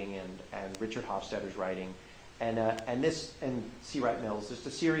writing and Richard Hofstadter's writing, and C. Wright Mills, just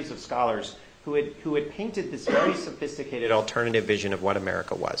a series of scholars who had painted this very sophisticated alternative vision of what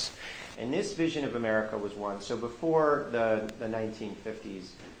America was. And this vision of America was one. So before the 1950s,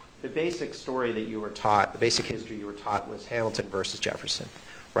 the basic story that you were taught, the basic history you were taught was Hamilton versus Jefferson,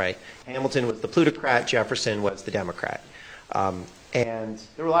 right? Hamilton was the plutocrat, Jefferson was the Democrat. And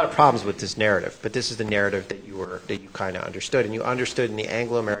there were a lot of problems with this narrative, but this is the narrative that you kind of understood, and you understood in the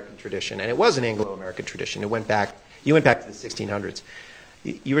Anglo-American tradition, and it was an Anglo-American tradition. You went back to the 1600s.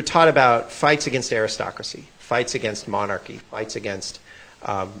 You were taught about fights against aristocracy, fights against monarchy, fights against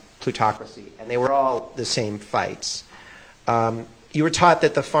plutocracy, and they were all the same fights. You were taught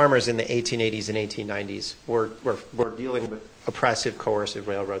that the farmers in the 1880s and 1890s were dealing with oppressive, coercive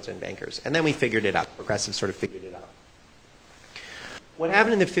railroads and bankers, and then we figured it out. Progressives sort of figured it out. What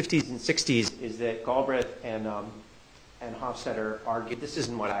happened in the 50s and 60s is that Galbraith and Hofstadter argued this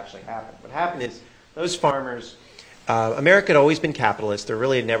isn't what actually happened. What happened is those farmers, America had always been capitalist. There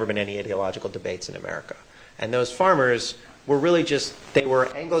really had never been any ideological debates in America. And those farmers were really they were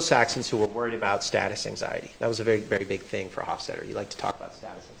Anglo-Saxons who were worried about status anxiety. That was a very, very big thing for Hofstadter. He liked to talk about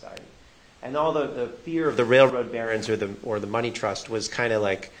status anxiety. And all the fear of the railroad barons or the money trust was kind of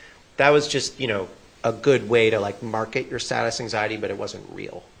like, that was just, a good way to like market your status anxiety, but it wasn't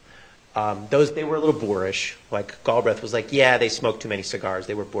real. They were a little boorish. Like Galbraith was like, yeah, they smoked too many cigars.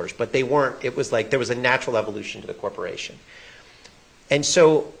 They were boorish, but they weren't. It was like there was a natural evolution to the corporation. And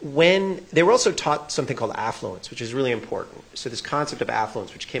so when they were also taught something called affluence, which is really important. So this concept of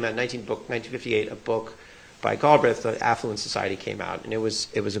affluence, which came out in 1958, a book by Galbraith, The Affluent Society, came out, and it was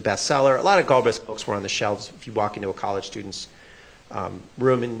a bestseller. A lot of Galbraith's books were on the shelves. If you walk into a college student's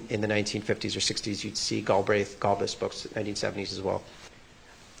room in the 1950s or 60s, you'd see Galbraith's books, 1970s as well.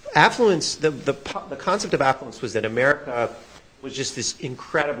 Affluence, the concept of affluence was that America was just this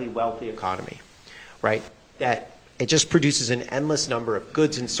incredibly wealthy economy, right? That it just produces an endless number of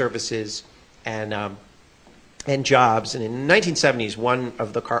goods and services and jobs. And in the 1970s, one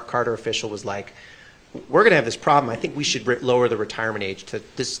of the Carter official was like, we're going to have this problem. I think we should lower the retirement age to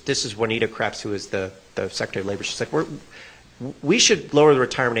this. This is Juanita Krebs, who is the Secretary of Labor. She's like, we should lower the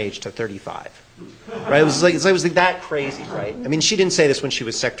retirement age to 35. Right? It was like that crazy, right? I mean, she didn't say this when she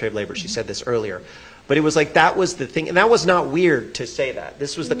was Secretary of Labor. She said this earlier. But it was like that was the thing. And that was not weird to say that.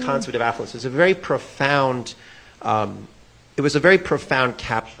 This was the concept of affluence. It was a very profound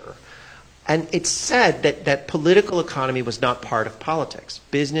capture. And it said that political economy was not part of politics.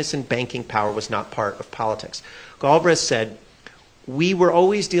 Business and banking power was not part of politics. Galbraith said, we were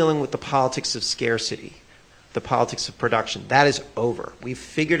always dealing with the politics of scarcity, the politics of production. That is over. We've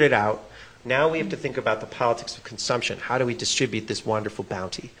figured it out. Now we have to think about the politics of consumption. How do we distribute this wonderful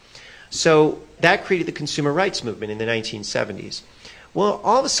bounty? So that created the consumer rights movement in the 1970s. Well,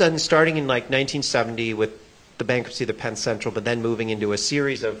 all of a sudden, starting in like 1970 with the bankruptcy of the Penn Central, but then moving into a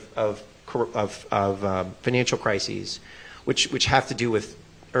series of financial crises, which have to do with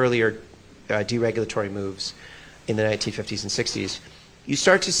earlier deregulatory moves in the 1950s and 60s, you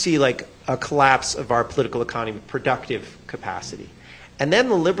start to see like a collapse of our political economy, productive capacity. And then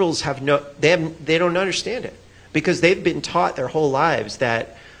the liberals they don't understand it because they've been taught their whole lives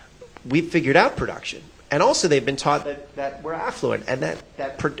that we've figured out production. And also they've been taught that we're affluent and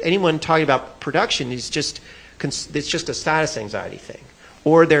that anyone talking about production is it's just a status anxiety thing.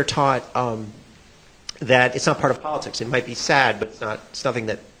 Or they're taught that it's not part of politics. It might be sad, but it's nothing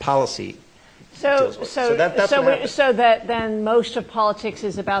that policy deals with. So that then most of politics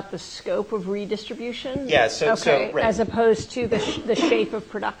is about the scope of redistribution? Yeah, right. As opposed to the shape of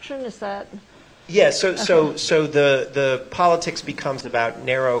production, is that? Yeah, so the politics becomes about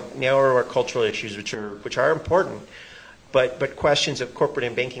narrower cultural issues, which are important, but questions of corporate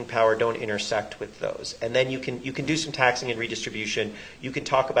and banking power don't intersect with those. And then you can do some taxing and redistribution. You can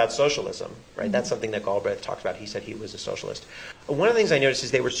talk about socialism, right? Mm-hmm. That's something that Galbraith talked about. He said he was a socialist. One of the things I noticed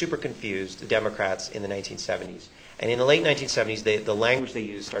is they were super confused, the Democrats in the 1970s. And in the late 1970s, the language they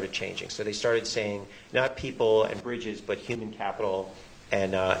used started changing. So they started saying not people and bridges, but human capital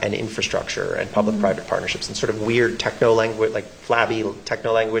and infrastructure and public-private partnerships and sort of weird techno language, like flabby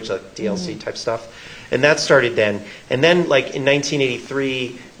techno language, like DLC type stuff. And that started then. And then like in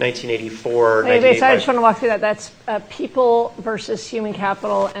 1983, 1984, Wait, so I just want to walk through that. That's people versus human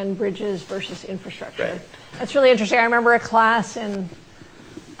capital and bridges versus infrastructure. Right. That's really interesting. I remember a class in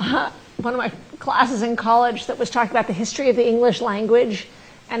one of my classes in college that was talking about the history of the English language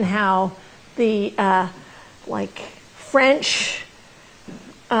and how the French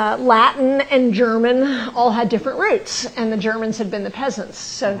Latin and German all had different roots, and the Germans had been the peasants,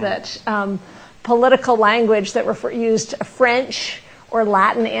 so that political language that used French or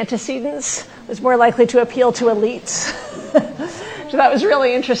Latin antecedents was more likely to appeal to elites. So that was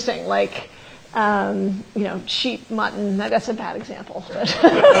really interesting. Like, sheep, mutton. That's a bad example.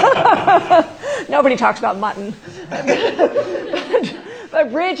 Nobody talks about mutton. But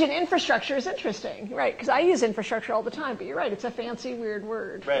bridge and infrastructure is interesting, right? Because I use infrastructure all the time, but you're right, it's a fancy, weird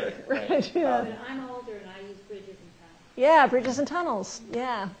word. Right. Yeah. I'm older and I use bridges and tunnels. Yeah, bridges and tunnels.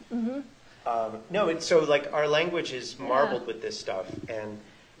 Yeah. Mm-hmm. So like our language is marbled with this stuff,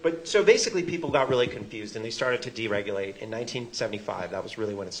 but so basically people got really confused and they started to deregulate in 1975. That was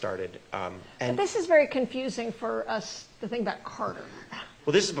really when it started. But this is very confusing for us to think about Carter.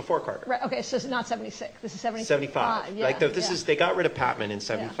 Well, this is before Carter. Right. Okay, so it's not 76. This is 75. Yeah, They got rid of Patman in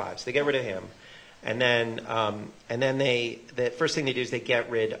 75, so they get rid of him, and then the first thing they do is they get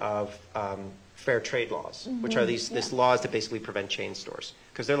rid of fair trade laws, which are these laws that basically prevent chain stores,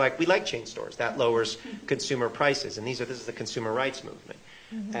 because they're like, we like chain stores, that lowers consumer prices, and this is the consumer rights movement.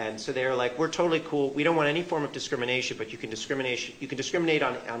 And so they're like, we're totally cool. We don't want any form of discrimination, but you can discriminate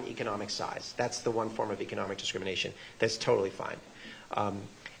on economic size. That's the one form of economic discrimination. That's totally fine.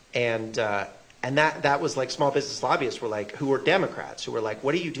 And that was like small business lobbyists who were Democrats, who were like,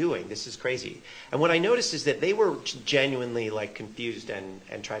 what are you doing? This is crazy. And what I noticed is that they were genuinely like confused and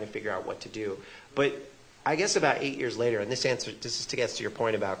trying to figure out what to do. But I guess about 8 years later, and this is to get to your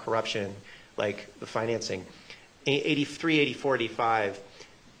point about corruption, like the financing, 83, 84, 85,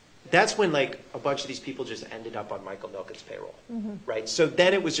 that's when like a bunch of these people just ended up on Michael Milken's payroll, right? So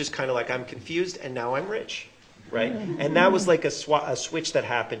then it was just kind of like, I'm confused and now I'm rich. Right, and that was like a switch that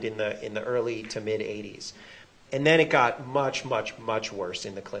happened in the early to mid '80s, and then it got much, much, much worse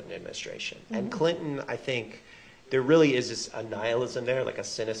in the Clinton administration. And Clinton, I think, there really is this a nihilism there, like a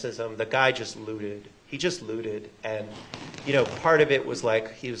cynicism. The guy just looted. He just looted, and part of it was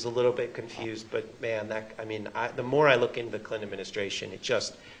like he was a little bit confused. But man, the more I look into the Clinton administration, it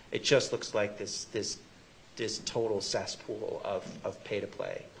just looks like this total cesspool of pay to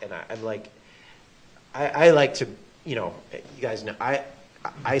play, and I'm like. I like to, you guys know, I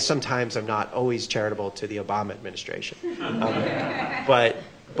sometimes am not always charitable to the Obama administration. But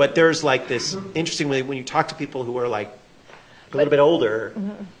there's like this interesting way when you talk to people who are like a little bit older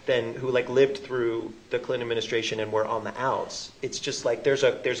than who like lived through the Clinton administration and were on the outs. It's just like there's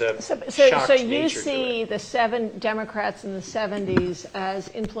a shocked so you nature see to it. the 7 Democrats in the 70s as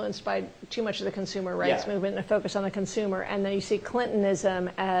influenced by too much of the consumer rights movement and a focus on the consumer, and then you see Clintonism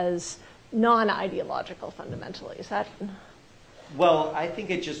as non-ideological fundamentally. Is that? Well, I think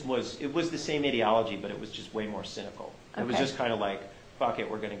it was the same ideology, but it was just way more cynical. It was just kind of like, fuck it,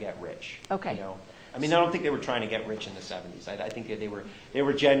 we're going to get rich. Okay. I don't think they were trying to get rich in the 70s. I think that they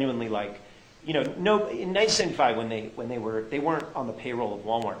were genuinely like, in 1975 when they weren't on the payroll of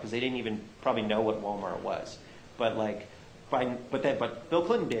Walmart because they didn't even probably know what Walmart was, but Bill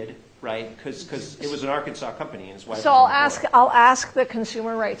Clinton did. Right, because it was an Arkansas company, and his wife. So I'll ask the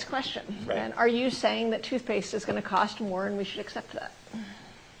consumer rights question. Right. And are you saying that toothpaste is going to cost more, and we should accept that?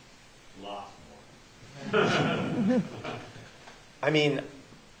 Lot more.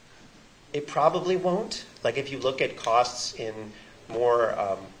 It probably won't. Like if you look at costs in more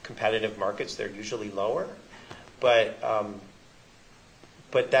competitive markets, they're usually lower.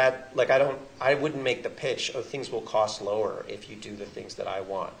 But that, like, I wouldn't make the pitch of things will cost lower if you do the things that I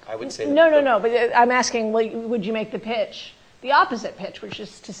want. I would say no. But I'm asking, would you make the pitch, the opposite pitch, which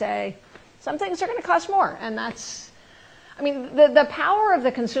is to say, some things are going to cost more, and that's, the power of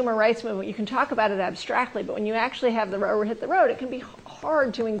the consumer rights movement. You can talk about it abstractly, but when you actually have the rubber hit the road, it can be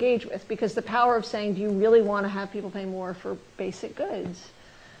hard to engage with because the power of saying, do you really want to have people pay more for basic goods,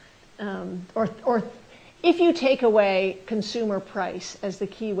 or if you take away consumer price as the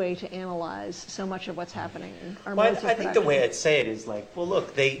key way to analyze so much of what's happening in our modes of production. I think the way I'd say it is like, well,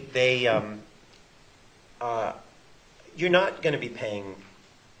 look, you're not going to be paying.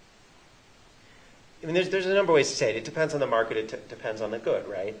 There's a number of ways to say it. It depends on the market. It depends on the good,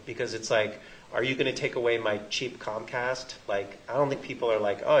 right? Because it's like, are you going to take away my cheap Comcast? Like, I don't think people are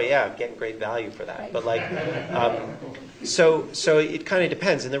like, oh yeah, I'm getting great value for that. Right. But like, so it kind of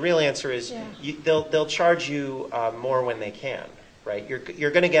depends. And the real answer is, they'll charge you more when they can, right?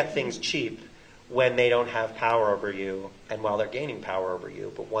 You're going to get things cheap when they don't have power over you, and while they're gaining power over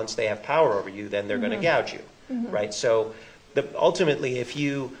you. But once they have power over you, then they're going to gouge you, right? So ultimately, if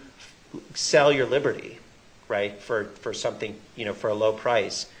you sell your liberty, right, for something, for a low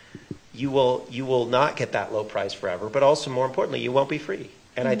price, you will not get that low price forever, but also more importantly, you won't be free.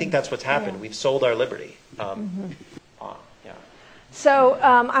 And I think that's what's happened. We've sold our liberty. So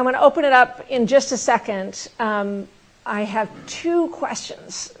I'm going to open it up in just a second. I have two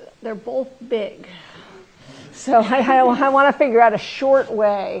questions. They're both big. So I want to figure out a short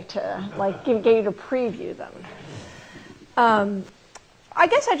way to get you to preview them. I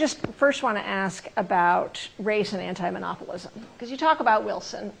guess I just first want to ask about race and anti-monopolism, because you talk about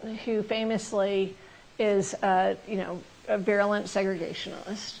Wilson, who famously is a virulent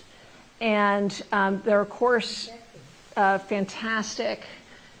segregationist, and there are of course fantastic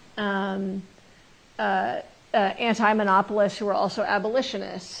anti-monopolists who are also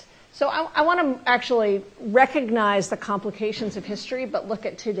abolitionists. So I want to actually recognize the complications of history, but look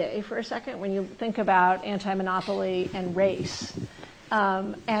at today for a second when you think about anti-monopoly and race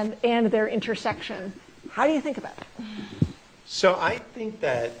and their intersection. How do you think about it? So I think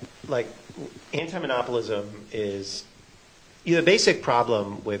that anti-monopolism is the basic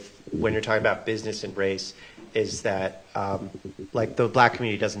problem with when you're talking about business and race is that the black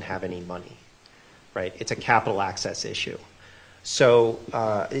community doesn't have any money, right? It's a capital access issue. So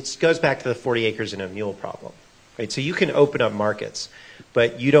it goes back to the 40 acres and a mule problem, right? So you can open up markets,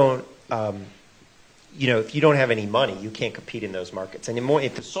 but you don't, if you don't have any money, you can't compete in those markets. And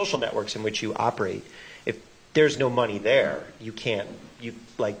if the social networks in which you operate, if there's no money there, you can't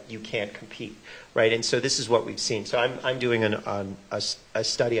compete, right? And so this is what we've seen. So I'm doing a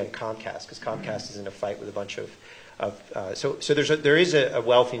study on Comcast, because Comcast is in a fight with a bunch of so there is a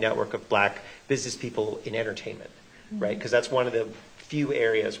wealthy network of black business people in entertainment, right? Because that's one of the few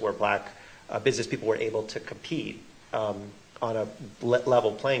areas where black business people were able to compete on a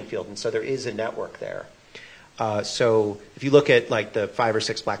level playing field, and so there is a network there. So if you look at the 5 or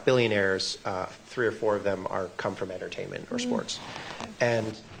 6 black billionaires, 3 or 4 of them come from entertainment or sports,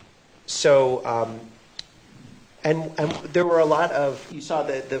 and so and there were a lot of, you saw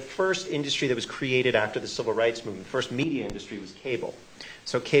the first industry that was created after the civil rights movement, the first media industry was cable.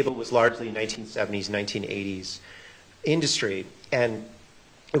 So cable was largely 1970s, 1980s industry, and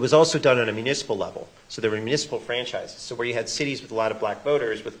it was also done on a municipal level. So there were municipal franchises. So where you had cities with a lot of black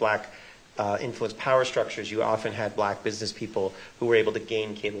voters, with black influenced power structures, you often had black business people who were able to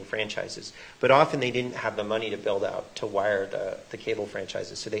gain cable franchises. But often they didn't have the money to build out, to wire the cable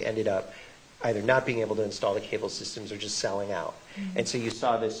franchises. So they ended up either not being able to install the cable systems or just selling out. Mm-hmm. And so you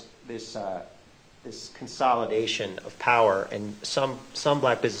saw this consolidation of power, and some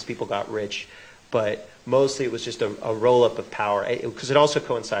black business people got rich, but mostly it was just a roll-up of power, because it also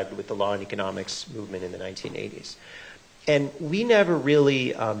coincided with the law and economics movement in the 1980s. And we never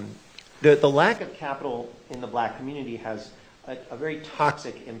really, the lack of capital in the black community has a very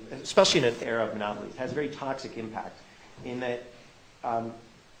toxic, especially in an era of monopolies, has a very toxic impact in that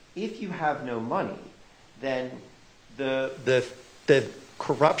if you have no money, then the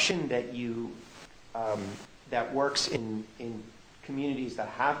corruption that that works in communities that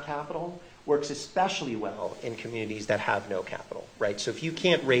have capital works especially well in communities that have no capital, right? So if you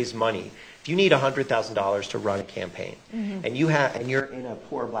can't raise money, if you need $100,000 to run a campaign, mm-hmm. and you're in a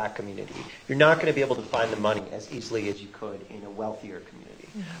poor black community, you're not going to be able to find the money as easily as you could in a wealthier community,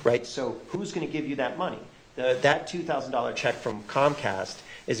 mm-hmm. right? So who's going to give you that money? That $2,000 check from Comcast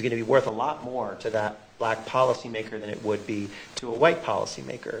is going to be worth a lot more to that black policymaker than it would be to a white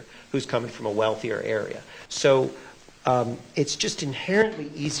policymaker who's coming from a wealthier area. So it's just inherently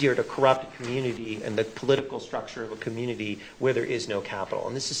easier to corrupt a community and the political structure of a community where there is no capital.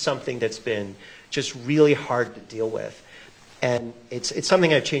 And this is something that's been just really hard to deal with. And it's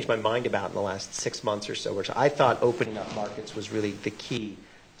something I've changed my mind about in the last 6 months or so, which I thought opening up markets was really the key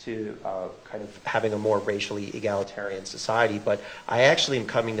to kind of having a more racially egalitarian society. But I actually am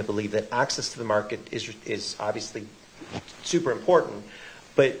coming to believe that access to the market is obviously super important,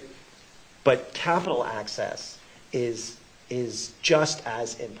 but capital access is just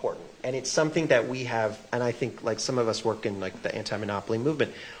as important. And it's something that we have, and I think some of us work in the anti-monopoly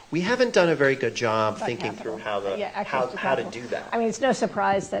movement, we haven't done a very good job thinking through how to do that. I mean, it's no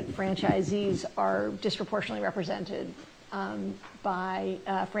surprise that franchisees are disproportionately represented by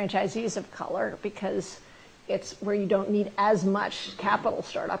franchisees of color, because it's where you don't need as much capital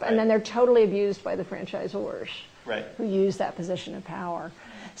startup. Right. And then they're totally abused by the franchisors, right, who use that position of power.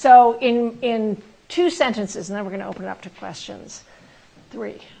 So in 2 sentences, and then we're going to open it up to questions.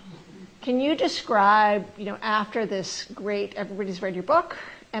 3. Can you describe, after this great, everybody's read your book,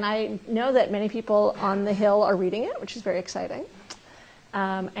 and I know that many people on the Hill are reading it, which is very exciting.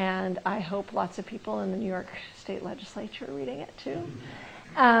 And I hope lots of people in the New York State Legislature are reading it too.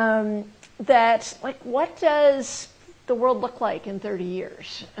 What does the world look like in 30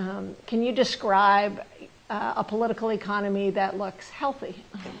 years? Can you describe a political economy that looks healthy?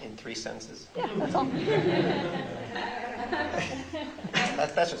 In 3 sentences? Yeah, that's all.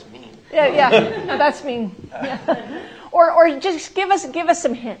 That's just mean. Yeah. No, that's mean. Yeah. Or just give us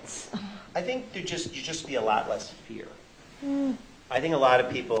some hints. I think you just be a lot less fear. I think a lot of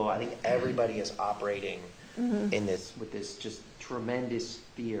people, I think everybody is operating in this with this just tremendous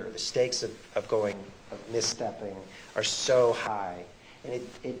fear. The stakes of misstepping are so high, and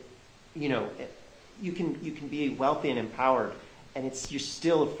you can be wealthy and empowered, and you're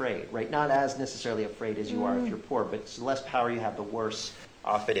still afraid, right? Not as necessarily afraid as you are if you're poor, but the less power you have, the worse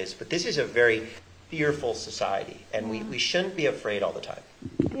off it is. But this is a very fearful society, and we shouldn't be afraid all the time.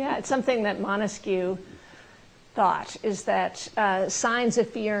 Yeah, it's something that Montesquieu thought, is that signs of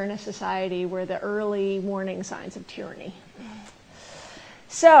fear in a society were the early warning signs of tyranny.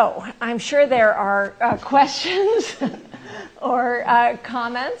 So I'm sure there are questions or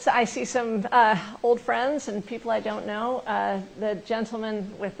comments. I see some old friends and people I don't know. The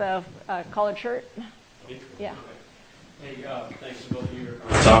gentleman with the collared shirt. Yeah. Hey, thanks to both of you.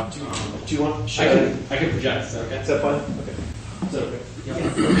 Talk. Do you want? I can project. Is that okay? Is that fun? Okay. Is that okay? Yeah.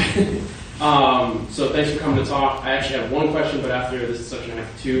 So thanks for coming to talk. I actually have one question, but after this section, I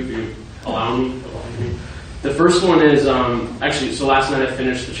have two, if you allow me. The first one is, so last night I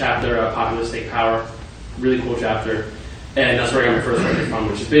finished the chapter, Populist State Power, really cool chapter, and that's where I got my first record from,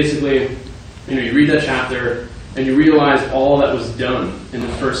 which is basically, you read that chapter, and you realize all that was done in the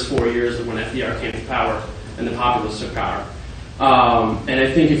first 4 years of when FDR came to power, and the populists took power. And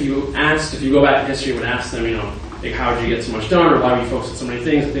I think if you go back in history and ask them, like, how did you get so much done, or why were you focused on so many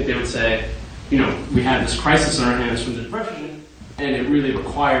things, I think they would say, we had this crisis in our hands from the Depression, and it really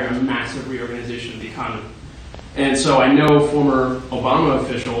required a massive reorganization of the economy. And so I know former Obama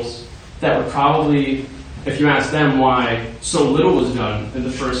officials that would probably, if you ask them why so little was done in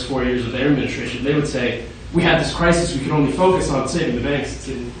the first 4 years of their administration, they would say, we had this crisis, we could only focus on saving the banks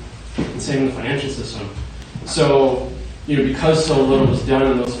and saving the financial system. So, because so little was done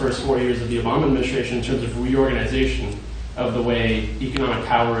in those first 4 years of the Obama administration in terms of reorganization of the way economic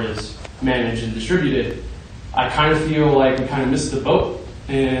power is managed and distributed, I kind of feel like we kind of missed the boat.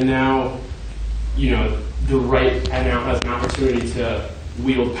 And now, the right now has an opportunity to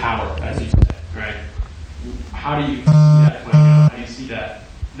wield power, as you said, right? How do you see that playing out? How do you see that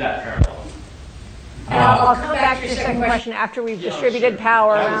parallel? I'll come back to your second question after we've distributed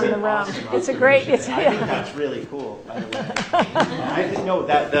power around the room. Awesome It's a great. I think that's really cool, by the way. I didn't know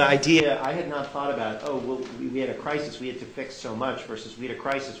that the idea. I had not thought about. We had a crisis. We had to fix so much versus we had a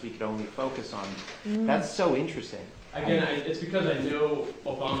crisis. We could only focus on. That's so interesting. Again, it's because I know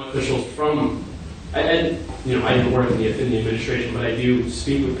Obama officials from. I didn't work in the administration, but I do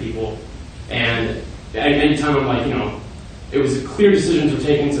speak with people, and anytime I'm like, it was clear decisions were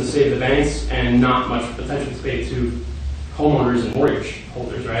taken to save the banks, and not much attention was paid to homeowners and mortgage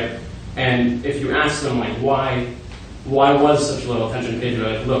holders, right? And if you ask them, like, why was such little attention paid to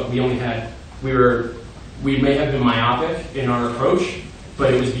it? Like, look, we may have been myopic in our approach,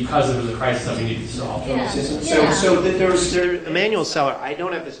 but it was because there was a crisis that we needed to solve. So there's Emanuel Seller. I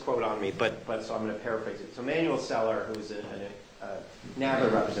don't have this quote on me, but so I'm going to paraphrase it. So Emanuel Seller, who is Napa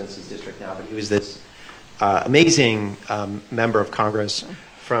represents his district now, but he was this amazing member of Congress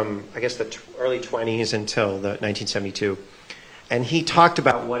from, I guess, the early 20s until the 1972. And he talked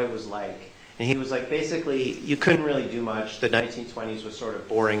about what it was like. And he was like, basically, you couldn't really do much. The 1920s was sort of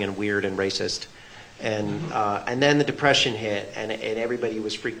boring and weird and racist. And then the Depression hit, and everybody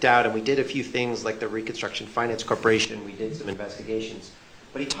was freaked out. And we did a few things like the Reconstruction Finance Corporation. We did some investigations.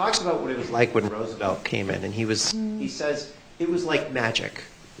 But he talks about what it was like when Roosevelt came in. And he says it was like magic,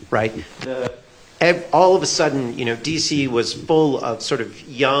 right? All of a sudden, D.C. was full of sort of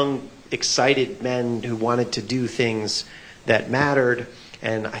young, excited men who wanted to do things that mattered.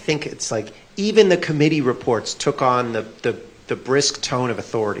 And I think it's like even the committee reports took on the brisk tone of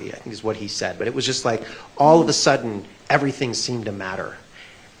authority, I think is what he said. But it was just like all of a sudden, everything seemed to matter.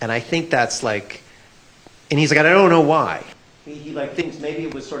 And I think that's like, and he's like, I don't know why. He like thinks maybe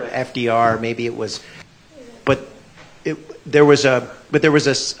it was sort of FDR, maybe it was, but there was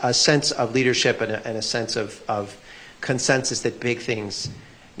a sense of leadership and a sense of consensus that big things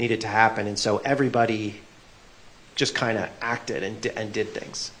needed to happen, and so everybody just kind of acted and did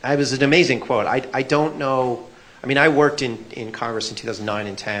things. It was an amazing quote. I don't know. I mean, I worked in Congress in 2009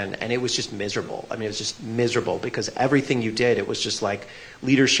 and 10, and it was just miserable. I mean, it was just miserable because everything you did, it was just like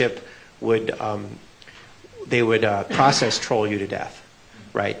leadership would process troll you to death,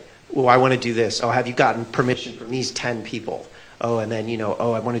 right? Oh, I want to do this. Oh, have you gotten permission from these 10 people? Oh, and then,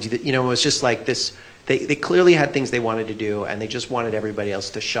 I want to do that. It was just like this. They clearly had things they wanted to do, and they just wanted everybody else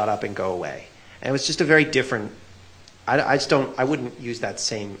to shut up and go away. And it was just a very different, I wouldn't use that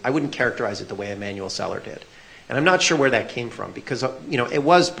same, I wouldn't characterize it the way Emanuel Seller did. And I'm not sure where that came from because, it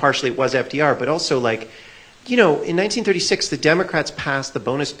was FDR, but also like, in 1936, the Democrats passed the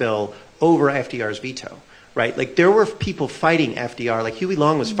bonus bill over FDR's veto, right? Like there were people fighting FDR, like Huey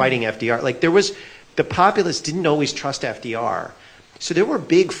Long was fighting FDR. Like the populists didn't always trust FDR. So there were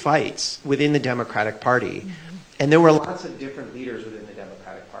big fights within the Democratic Party. And there were lots of different leaders within the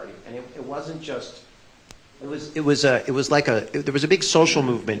Democratic Party. And it wasn't just, there was a big social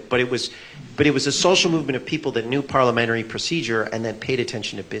movement, but it was a social movement of people that knew parliamentary procedure and that paid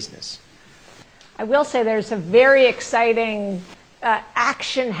attention to business. I will say there's a very exciting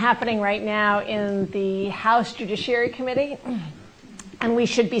action happening right now in the House Judiciary Committee, and we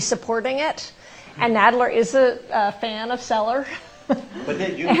should be supporting it. And Nadler is a fan of Stoller. But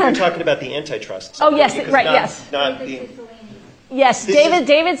then you're talking about the antitrust. Oh, yes, right, yes. Not the, yes,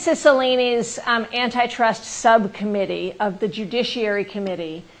 David Cicilline's antitrust subcommittee of the Judiciary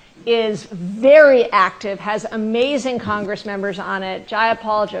Committee is very active, has amazing Congress members on it.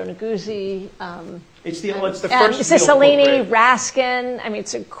 Jayapal, Joe Neguzzi, it's the first Cicilline, Raskin. I mean,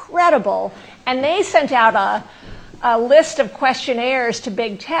 it's incredible. And they sent out a list of questionnaires to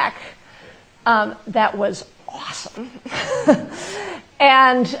big tech that was awesome.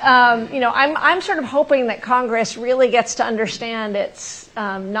 And I'm sort of hoping that Congress really gets to understand its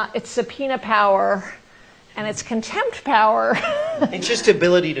subpoena power and its contempt power. It's just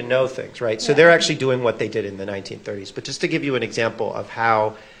ability to know things, right? So they're actually doing what they did in the 1930s. But just to give you an example of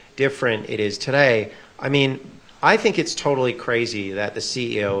how different it is today, I mean, I think it's totally crazy that the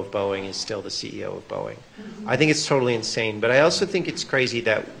CEO of Boeing is still the CEO of Boeing. I think it's totally insane. But I also think it's crazy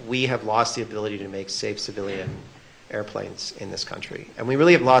that we have lost the ability to make safe civilian airplanes in this country. And we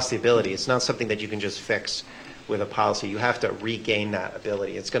really have lost the ability. It's not something that you can just fix with a policy. You have to regain that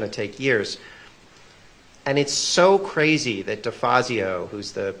ability. It's going to take years. And it's so crazy that DeFazio,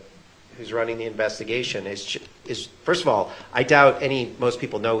 who's running the investigation, is first of all, I doubt most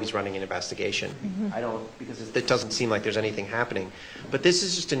people know he's running an investigation. I don't, because it doesn't seem like there's anything happening. But this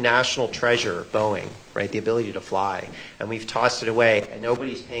is just a national treasure, Boeing, right? The ability to fly. And we've tossed it away, and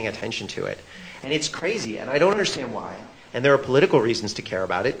nobody's paying attention to it. And it's crazy, and I don't understand why. And there are political reasons to care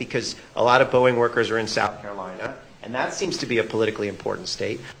about it, because a lot of Boeing workers are in South Carolina, and that seems to be a politically important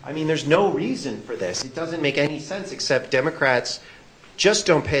state. I mean, there's no reason for this. It doesn't make any sense, except Democrats just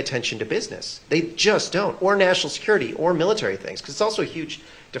don't pay attention to business. They just don't, or national security, or military things, because it's also a huge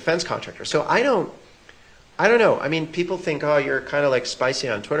defense contractor. So I don't know. I mean, people think, oh, you're kind of like spicy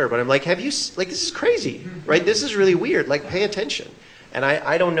on Twitter, but I'm like, this is crazy, right? This is really weird. Like, pay attention. And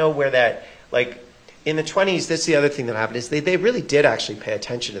I don't know where that, like, in the 20s, that's the other thing that happened, is they really did actually pay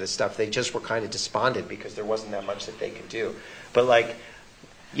attention to this stuff. They just were kind of despondent because there wasn't that much that they could do. But like,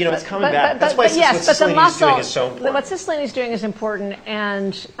 it's coming back. That's why what Cicilline's doing is so important. What Cicilline's doing is important,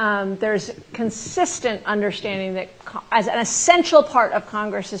 and there's consistent understanding that as an essential part of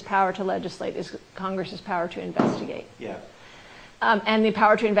Congress's power to legislate is Congress's power to investigate. Yeah. And the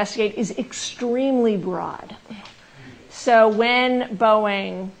power to investigate is extremely broad. So when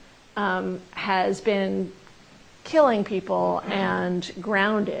Boeing has been killing people and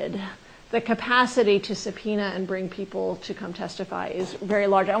grounded, the capacity to subpoena and bring people to come testify is very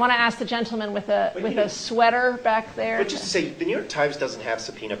large. I want to ask the gentleman with a sweater back there. But just to say, the New York Times doesn't have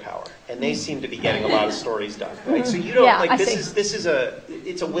subpoena power, and they seem to be getting a lot of stories done, right? So you don't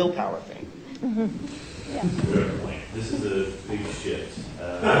it's a willpower thing. Yeah. Good point. This is a big shift.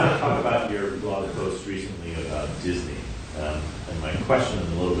 Talk about your blog post recently about Disney. And my question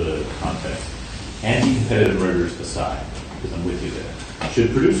in a little bit of context, anti-competitive mergers aside, because I'm with you there,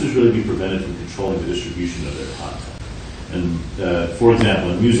 should producers really be prevented from controlling the distribution of their content? And for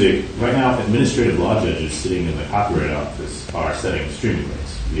example, in music, right now, administrative law judges sitting in the Copyright Office are setting streaming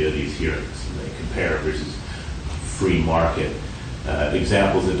rates via these hearings, and they compare versus free market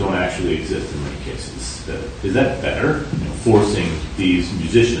examples that don't actually exist in many cases. Is that better, forcing these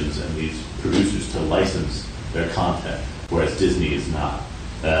musicians and these producers to license their content, whereas Disney is not?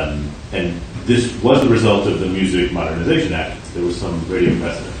 And this was the result of the Music Modernization Act. There was some radio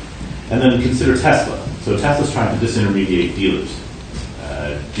precedent. And then consider Tesla. So Tesla's trying to disintermediate dealers.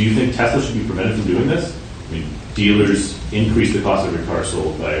 Do you think Tesla should be prevented from doing this? I mean, dealers increase the cost of your car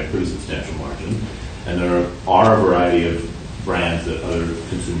sold by a pretty substantial margin, and there are a variety of brands that other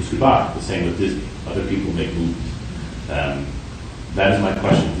consumers could buy. The same with Disney. Other people make movies. That is my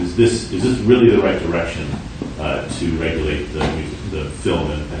question. Is this really the right direction to regulate the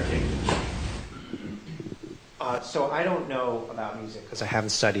film and entertainment industry? So I don't know about music because I haven't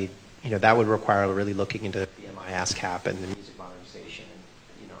studied. That would require really looking into the BMI ASCAP and the music modernization.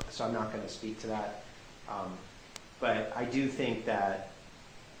 So I'm not going to speak to that. But I do think that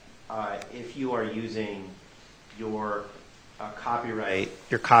if you are using your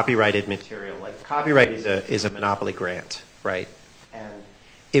copyrighted material. Like copyright is a monopoly grant, right? And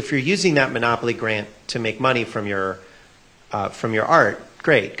if you're using that monopoly grant to make money from your art,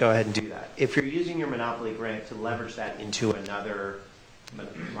 great, go ahead and do that. If you're using your monopoly grant to leverage that into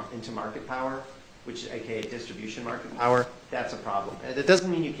into market power, which is aka distribution market power, that's a problem. And it doesn't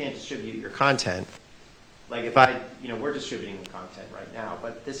mean you can't distribute your content. Like if we're distributing the content right now,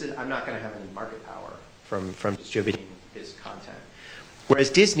 but I'm not going to have any market power from distributing this content. Whereas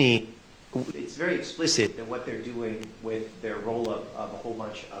Disney, it's very explicit that what they're doing with their roll-up of a whole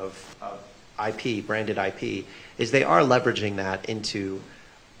bunch of IP, branded IP, is they are leveraging that into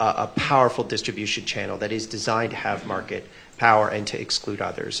a powerful distribution channel that is designed to have market power and to exclude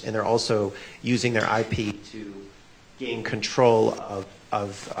others. And they're also using their IP to gain control of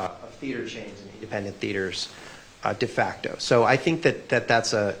theater chains and independent theaters de facto. So I think that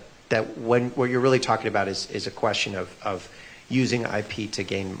what you're really talking about is a question of using IP to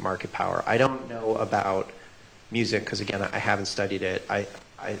gain market power. I don't know about music because again I haven't studied it. I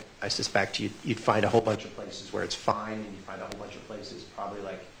suspect you'd find a whole bunch of places where it's fine, and you'd find a whole bunch of places probably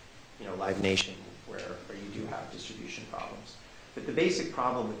like Live Nation where you do have distribution problems. But the basic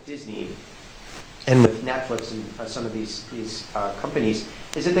problem with Disney and with Netflix and some of these companies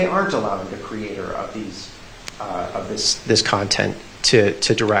is that they aren't allowing the creator of this content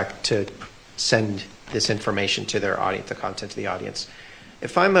to send this information to their audience, the content to the audience.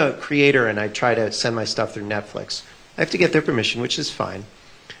 If I'm a creator and I try to send my stuff through Netflix, I have to get their permission, which is fine.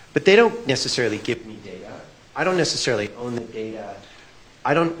 But they don't necessarily give me data. I don't necessarily own the data.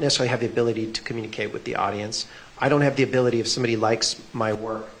 I don't necessarily have the ability to communicate with the audience. I don't have the ability, if somebody likes my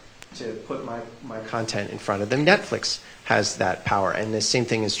work, to put my content in front of them. Netflix has that power, and the same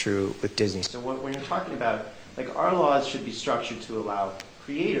thing is true with Disney. So when you're talking about, like, our laws should be structured to allow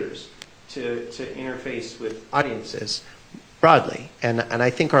creators to interface with audiences broadly, and I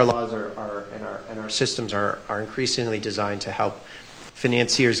think our laws and our systems are increasingly designed to help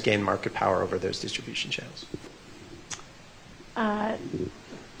financiers gain market power over those distribution channels.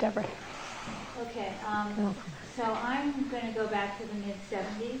 Deborah. Okay, so I'm going to go back to the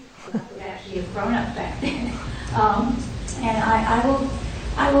mid-'70s. I was actually a grown-up back then. And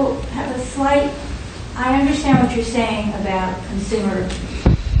I will have a slight, I understand what you're saying about consumers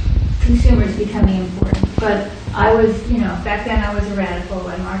becoming important. But I was, back then I was a radical.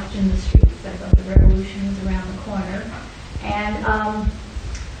 I marched in the streets. I thought the revolution was around the corner. And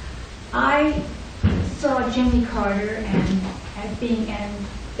I saw Jimmy Carter and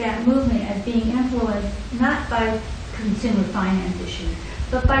that movement as being influenced not by consumer finance issues,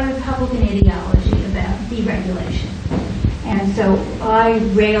 but by Republican ideology about deregulation. And so I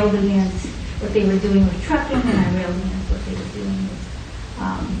railed against what they were doing with trucking, and I railed against what they were doing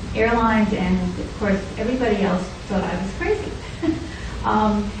with airlines, and of course everybody else thought I was crazy.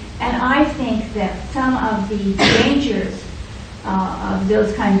 And I think that some of the dangers of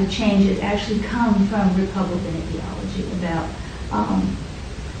those kinds of changes actually come from Republican ideology about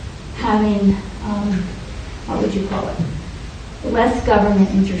having, what would you call it, less government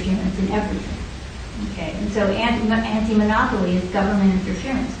interference in everything. Okay, and so anti-monopoly is government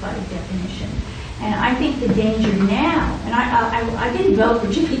interference by definition. And I think the danger now, and I didn't vote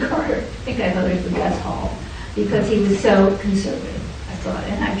for Jimmy Carter. I think I voted for Gus Hall because he was so conservative, I thought,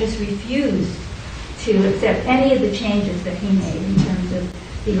 and I just refused to accept any of the changes that he made in terms of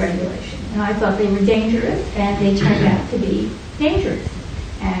deregulation. And I thought they were dangerous, and they turned out to be dangerous.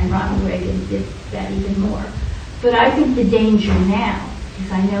 And Ronald Reagan did that even more. But I think the danger now,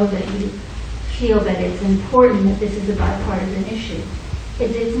 because I know that you feel that it's important that this is a bipartisan issue,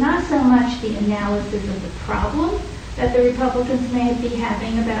 is it's not so much the analysis of the problem that the Republicans may be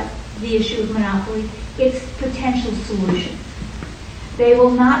having about the issue of monopoly, it's potential solutions. They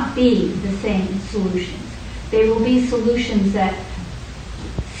will not be the same solutions. They will be solutions that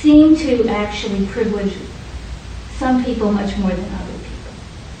seem to actually privilege some people much more than other people.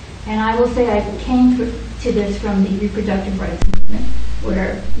 And I will say I came to this from the reproductive rights movement,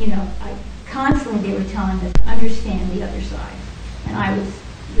 where, I constantly they were telling us to understand the other side. And I was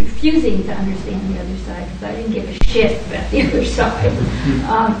refusing to understand the other side because I didn't give a shit about the other side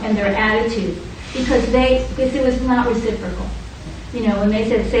and their attitude, because it was not reciprocal. When they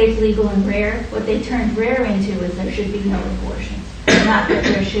said safe, legal, and rare, what they turned rare into is there should be no abortions, not that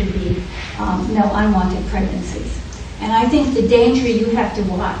there should be no unwanted pregnancies. And I think the danger you have to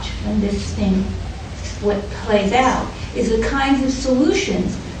watch when this thing plays out is the kinds of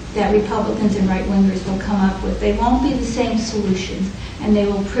solutions that Republicans and right-wingers will come up with. They won't be the same solutions, and they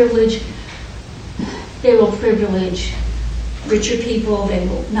will privilege richer people, they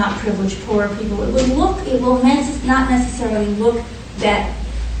will not privilege poorer people. It will not necessarily look that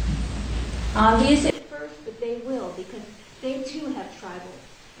obvious at first, but they will, because they too have tribal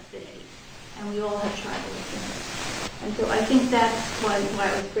affinities, and we all have tribal affinities. And so I think that's why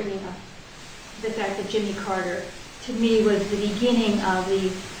I was bringing up the fact that Jimmy Carter, to me, was the beginning of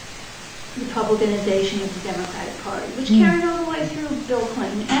the Republicanization of the Democratic Party, which carried all the way through Bill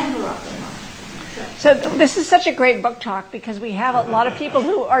Clinton and Barack Obama. So this is such a great book talk because we have a lot of people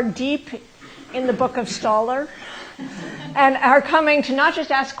who are deep in the book of Stoller and are coming to not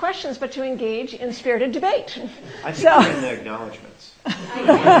just ask questions, but to engage in spirited debate. I think we're in the acknowledgments.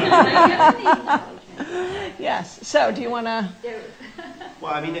 Yes. So do you want to?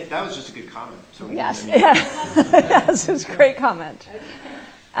 Well, I mean, that was just a good comment. So Yes. I mean, Yeah. Yes, it was a great comment.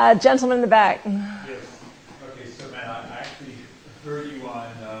 Gentleman in the back. Yes. Okay, so Matt, I actually heard you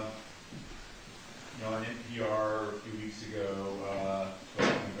on NPR a few weeks ago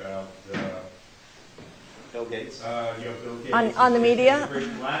talking about Bill Gates. Bill Gates On the media? a great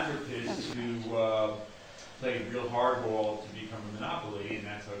philanthropist who played real hardball to become a monopoly, and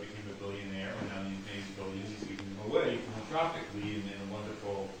that's how he became a billionaire. And now these days, billions he's giving them away philanthropically in a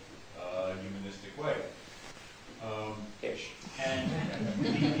wonderful humanistic way. Ish. And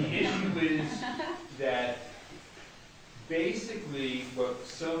the issue is that basically what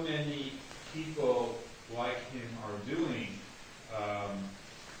so many people like him are doing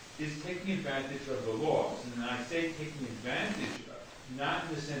is taking advantage of the laws. And I say taking advantage, not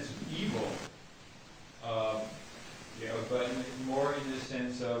in the sense of evil, but more in the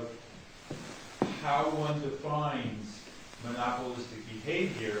sense of how one defines monopolistic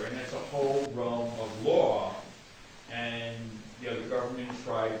behavior, and that's a whole realm of law. And the government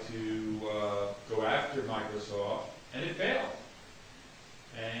tried to go after Microsoft, and it failed.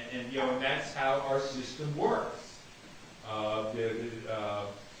 And that's how our system works.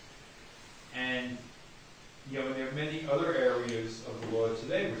 And there are many other areas of the law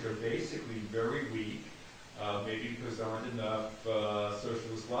today which are basically very weak, maybe because there aren't enough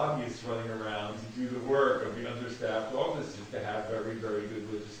socialist lobbyists running around to do the work of the understaffed offices to have very, very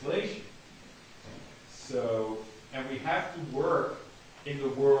good legislation. So, and we have to work in the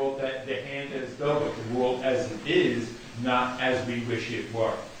world that the hand has dealt with, the world as it is, not as we wish it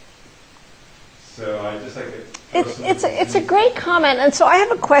were. So I just like it. It's a great comment, and so I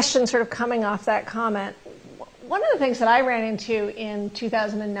have a question sort of coming off that comment. One of the things that I ran into in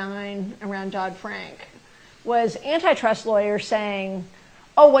 2009 around Dodd-Frank was antitrust lawyers saying,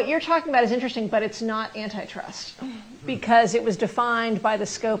 oh, what you're talking about is interesting, but it's not antitrust because it was defined by the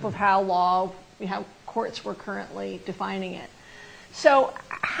scope of how courts were currently defining it. So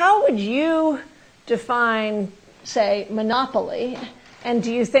how would you define, say, monopoly? And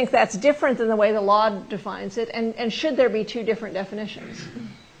do you think that's different than the way the law defines it? And should there be two different definitions?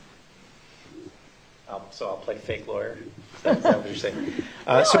 So I'll play fake lawyer. Is that what you're saying?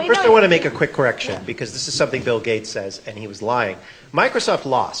 So first I want to make a quick correction because this is something Bill Gates says, and he was lying. Microsoft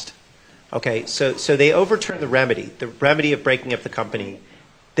lost. Okay, so they overturned the remedy of breaking up the company.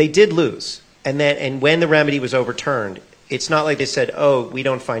 They did lose. And when the remedy was overturned, it's not like they said, oh, we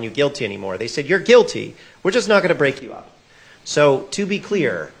don't find you guilty anymore. They said, you're guilty. We're just not going to break you up. So to be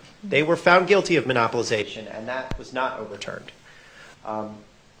clear, they were found guilty of monopolization, and that was not overturned.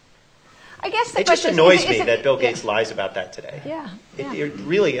 I guess it just annoys me that Bill Gates lies about that today. Yeah. It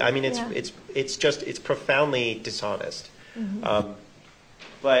really, I mean, it's profoundly dishonest. Mm-hmm.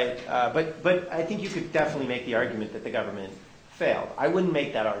 But I think you could definitely make the argument that the government failed. I wouldn't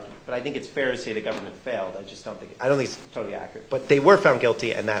make that argument, but I think it's fair to say the government failed. I don't think it's totally accurate. But they were found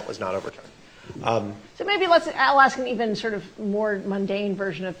guilty, and that was not overturned. So maybe I'll ask an even sort of more mundane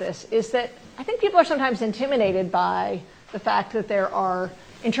version of this, is that I think people are sometimes intimidated by the fact that there are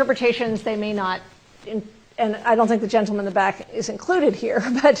interpretations they may not, and I don't think the gentleman in the back is included here,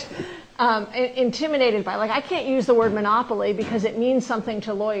 but intimidated by, like, I can't use the word monopoly because it means something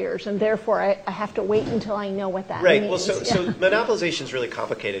to lawyers, and therefore I have to wait until I know what that means. Right, well, so monopolization is really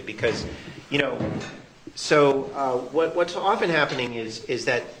complicated because, what's often happening is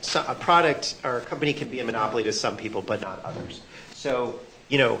that a product or a company can be a monopoly to some people, but not others. So,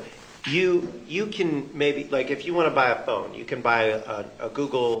 you can maybe, like, if you want to buy a phone, you can buy a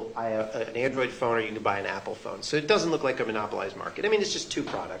Google, an Android phone, or you can buy an Apple phone. So it doesn't look like a monopolized market. I mean, it's just two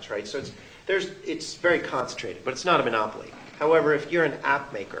products, right? So it's very concentrated, but it's not a monopoly. However, if you're an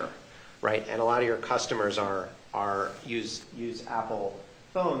app maker, right, and a lot of your customers use Apple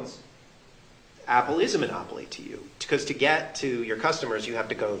phones, Apple is a monopoly to you, because to get to your customers, you have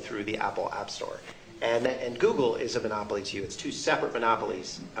to go through the Apple App Store. And Google is a monopoly to you. It's two separate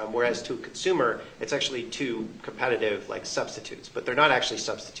monopolies, whereas to a consumer, it's actually two competitive like substitutes. But they're not actually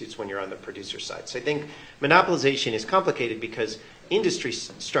substitutes when you're on the producer side. So I think monopolization is complicated because industry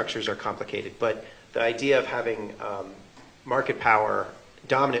structures are complicated. But the idea of having market power,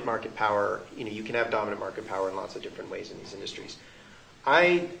 dominant market power, you can have dominant market power in lots of different ways in these industries.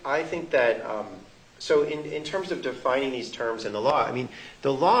 I think that, so in terms of defining these terms in the law, I mean,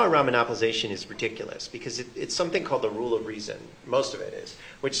 the law around monopolization is ridiculous because it's something called the rule of reason, most of it is,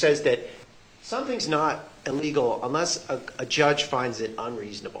 which says that something's not illegal unless a judge finds it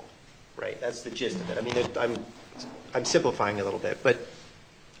unreasonable, right? That's the gist of it. I mean, I'm simplifying a little bit, but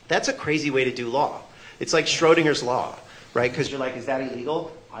that's a crazy way to do law. It's like Schrodinger's law, right? Because you're like, is that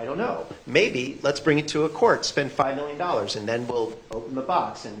illegal? I don't know. Maybe let's bring it to a court, spend $5 million, and then we'll open the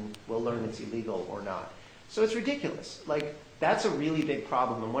box and we'll learn it's illegal or not. So it's ridiculous. Like, that's a really big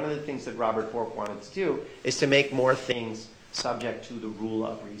problem. And one of the things that Robert Bork wanted to do is to make more things subject to the rule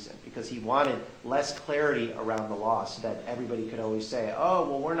of reason, because he wanted less clarity around the law so that everybody could always say, oh,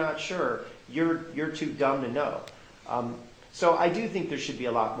 well, we're not sure. You're too dumb to know. So I do think there should be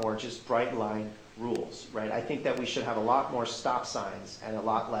a lot more just bright line rules, right? I think that we should have a lot more stop signs and a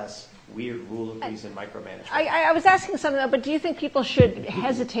lot less weird rule of reason micromanagement. I was asking something, but do you think people should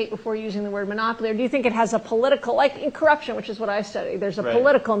hesitate before using the word monopoly, or do you think it has a political, like in corruption, which is what I study, there's a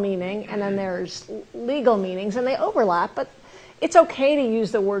political meaning and then there's legal meanings, and they overlap, but it's okay to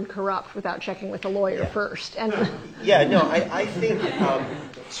use the word corrupt without checking with a lawyer first. And I think,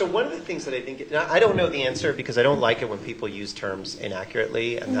 so one of the things that I think, I don't know the answer because I don't like it when people use terms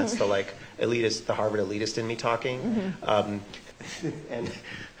inaccurately, and that's the like elitist, the Harvard elitist in me talking. And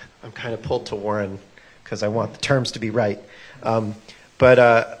I'm kind of pulled to Warren because I want the terms to be right. But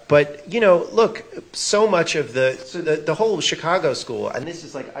look, so much of the whole Chicago school, and this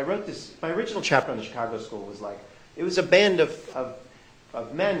is like, I wrote this, my original chapter on the Chicago school was like, it was a band of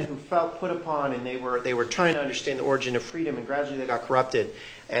men who felt put upon, and they were trying to understand the origin of freedom, and gradually they got corrupted.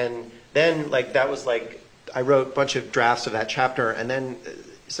 And then that was like, I wrote a bunch of drafts of that chapter, and then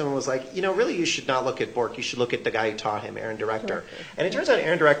someone was like, really you should not look at Bork, you should look at the guy who taught him, Aaron Director. And it turns out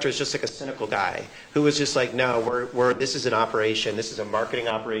Aaron Director is just like a cynical guy who was just like, no, this is an operation, this is a marketing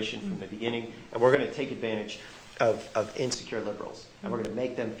operation from the beginning, and we're going to take advantage of insecure liberals, and we're going to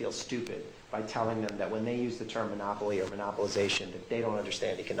make them feel stupid by telling them that when they use the term monopoly or monopolization, that they don't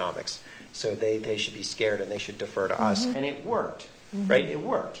understand economics. So they should be scared and they should defer to us. And it worked, right? It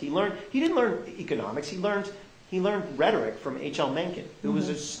worked. He didn't learn economics. He learned rhetoric from H.L. Mencken, who was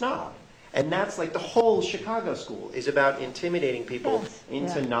a snob. And that's like the whole Chicago school is about intimidating people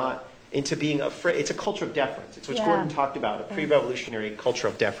into being afraid. It's a culture of deference. It's what Gordon talked about, a pre-revolutionary culture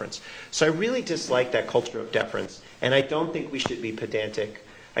of deference. So I really dislike that culture of deference. And I don't think we should be pedantic.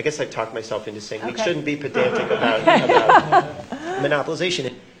 I guess I talked myself into saying we shouldn't be pedantic about monopolization.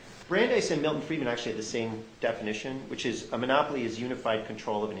 And Brandeis and Milton Friedman actually had the same definition, which is a monopoly is unified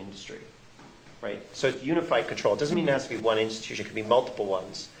control of an industry, right? So it's unified control. It doesn't mean it has to be one institution. It could be multiple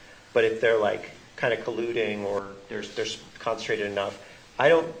ones. But if they're like kind of colluding or they're concentrated enough, I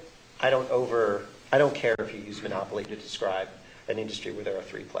don't care if you use monopoly to describe an industry where there are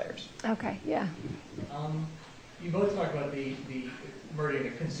 3 players. Okay, yeah. You both talked about the emerging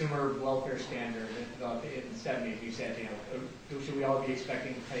a consumer welfare standard that developed in the 70s. You said, should we all be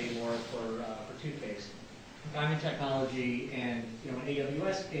expecting to pay more for toothpaste? I'm in technology, and when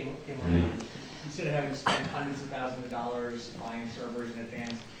AWS came around, instead of having to spend hundreds of thousands of dollars buying servers in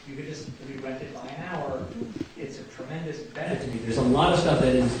advance, you could just be rented by an hour. It's a tremendous benefit to me. There's a lot of stuff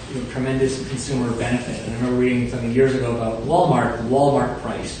that is tremendous consumer benefit. And I remember reading something years ago about Walmart, the Walmart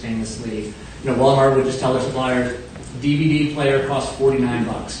price, famously. Walmart would just tell their suppliers, DVD player costs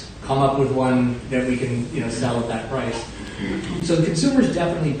 $49. Come up with one that we can sell at that price. So the consumers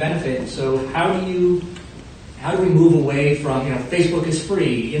definitely benefit. So how do we move away from, Facebook is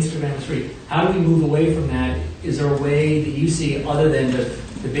free, Instagram is free. How do we move away from that? Is there a way that you see, other than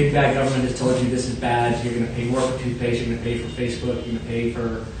the big bad government has told you this is bad, you're going to pay more for toothpaste, you're going to pay for Facebook, you're going to pay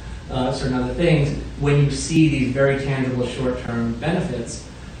for certain other things, when you see these very tangible short-term benefits?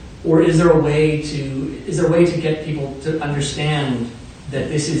 Or is there a way to get people to understand that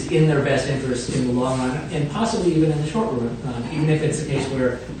this is in their best interest in the long run, and possibly even in the short run, even if it's a case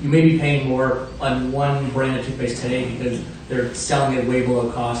where you may be paying more on one brand of toothpaste today because they're selling it way below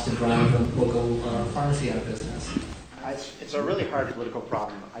cost to drive the local pharmacy out of business? It's a really hard political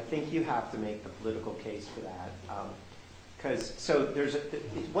problem. I think you have to make the political case for that. There's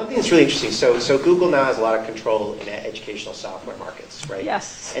one thing that's really interesting. So Google now has a lot of control in educational software markets, right?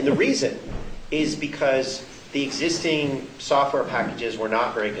 Yes. And the reason is because the existing software packages were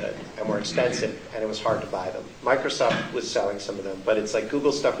not very good and were expensive, and it was hard to buy them. Microsoft was selling some of them, but it's like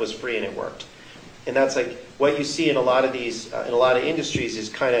Google stuff was free and it worked. And that's like what you see in a lot of these, in a lot of industries is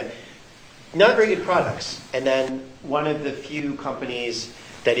kind of not very good products. And then one of the few companies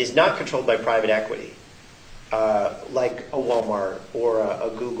that is not controlled by private equity, like a Walmart or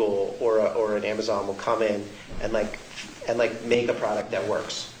a Google or an Amazon will come in and make a product that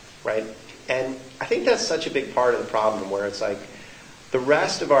works, right? And I think that's such a big part of the problem, where it's like the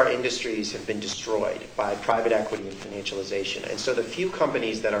rest of our industries have been destroyed by private equity and financialization. And so the few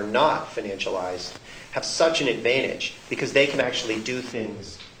companies that are not financialized have such an advantage because they can actually do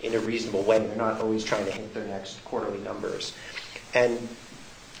things in a reasonable way. They're not always trying to hit their next quarterly numbers. And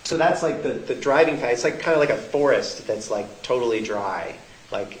so that's like the driving factor. It's like kind of like a forest that's like totally dry.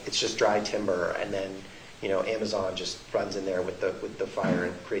 Like it's just dry timber, and then Amazon just runs in there with the fire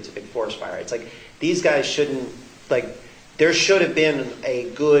and creates a big forest fire. It's like these guys shouldn't, like, there should have been a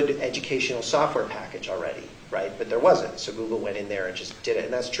good educational software package already, right? But there wasn't. So Google went in there and just did it.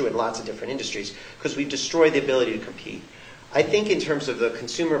 And that's true in lots of different industries because we've destroyed the ability to compete. I think in terms of the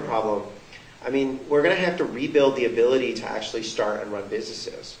consumer problem, I mean, we're going to have to rebuild the ability to actually start and run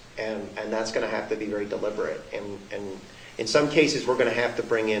businesses. And that's going to have to be very deliberate. And in some cases, we're going to have to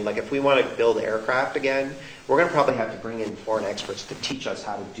bring in, like if we want to build aircraft again, we're going to probably have to bring in foreign experts to teach us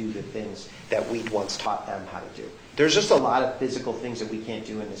how to do the things that we once taught them how to do. There's just a lot of physical things that we can't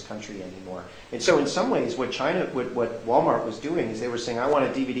do in this country anymore. And so in some ways, what Walmart was doing is they were saying, I want a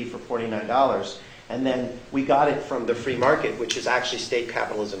DVD for $49. And then we got it from the free market, which is actually state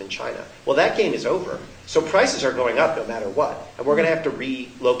capitalism in China. Well, that game is over. So prices are going up no matter what. And we're going to have to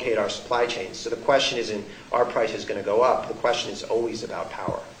relocate our supply chains. So the question isn't, are prices going to go up? The question is always about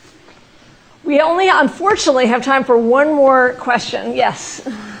power. We only, unfortunately, have time for one more question. Yes.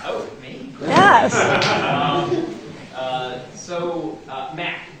 Oh, me? Yes.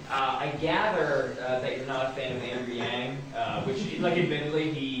 Matt, I gather that you're not a fan of Andrew Yang, which, like,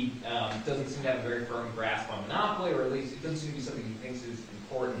 admittedly, he doesn't seem to have a very firm grasp on monopoly, or at least it doesn't seem to be something he thinks is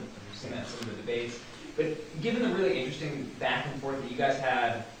important. We've seen that in some of the debates. But given the really interesting back and forth that you guys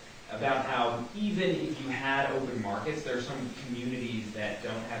had about how even if you had open markets, there are some communities that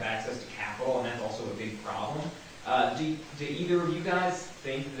don't have access to capital, and that's also a big problem. Do either of you guys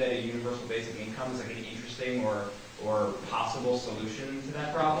think that a universal basic income is like an interesting or possible solution to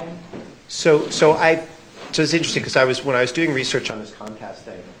that problem? So it's interesting because when I was doing research on this Comcast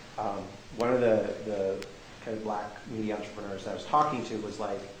thing, one of the kind of black media entrepreneurs that I was talking to was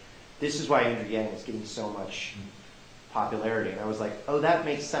like, this is why Andrew Yang is getting so much popularity. And I was like, oh, that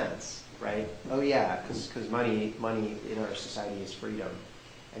makes sense, right? Oh yeah, because money in our society is freedom.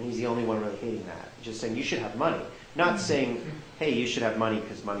 And he's the only one really hating that. Just saying you should have money. Not saying, hey, you should have money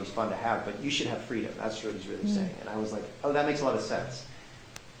because money's fun to have, but you should have freedom. That's what he's really saying. And I was like, oh, that makes a lot of sense.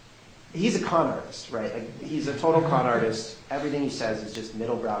 He's a con artist, right? Like, he's a total con artist. Everything he says is just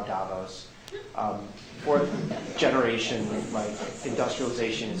middlebrow Davos. Fourth generation, like,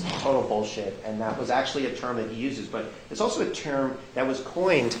 industrialization is total bullshit. And that was actually a term that he uses. But it's also a term that was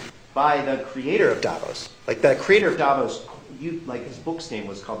coined by the creator of Davos. Like, the creator of Davos, his book's name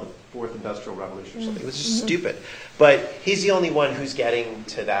was called The Fourth Industrial Revolution or something. It was just stupid. But he's the only one who's getting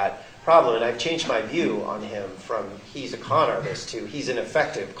to that problem. And I've changed my view on him from he's a con artist to he's an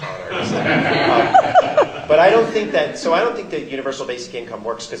effective con artist. But I don't think that universal basic income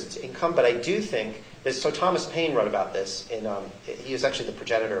works because it's income. But I do think that, so Thomas Paine wrote about this. He was actually the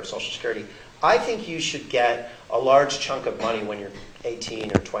progenitor of Social Security. I think you should get a large chunk of money when you're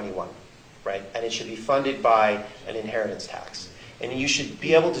 18 or 21. Right? And it should be funded by an inheritance tax. And you should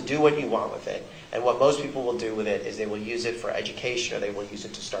be able to do what you want with it. And what most people will do with it is they will use it for education or they will use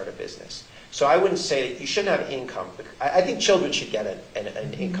it to start a business. So I wouldn't say you shouldn't have income. I think children should get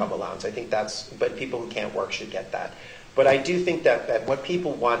an income allowance. I think but people who can't work should get that. But I do think that what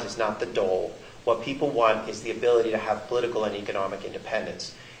people want is not the dole. What people want is the ability to have political and economic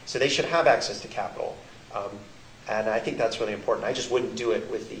independence. So they should have access to capital. And I think that's really important. I just wouldn't do it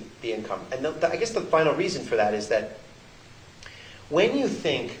with the income. And I guess the final reason for that is that when you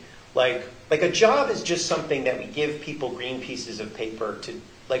think, like a job is just something that we give people green pieces of paper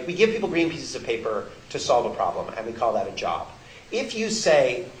to solve a problem, and we call that a job. If you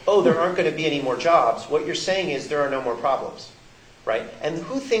say, oh, there aren't going to be any more jobs, what you're saying is there are no more problems, right? And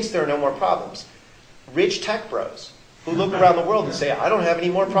who thinks there are no more problems? Rich tech bros who look around the world and say, I don't have any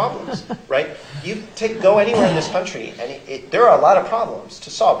more problems, right? You go anywhere in this country, and there are a lot of problems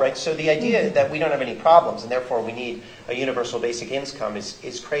to solve, right? So the idea that we don't have any problems, and therefore we need a universal basic income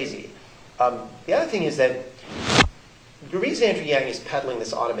is crazy. The other thing is that the reason Andrew Yang is peddling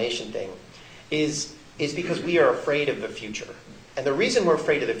this automation thing is is because we are afraid of the future. And the reason we're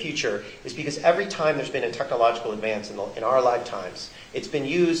afraid of the future is because every time there's been a technological advance in our lifetimes, it's been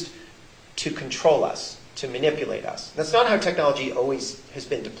used to control us, to manipulate us. That's not how technology always has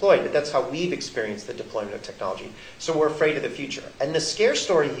been deployed, but that's how we've experienced the deployment of technology. So we're afraid of the future. And the scare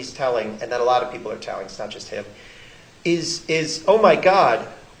story he's telling, and that a lot of people are telling, it's not just him, is oh my God,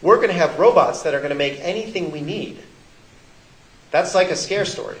 we're going to have robots that are going to make anything we need. That's like a scare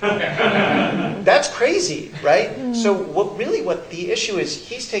story. That's crazy, right? So what the issue is,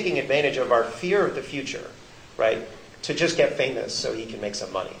 he's taking advantage of our fear of the future, right, to just get famous so he can make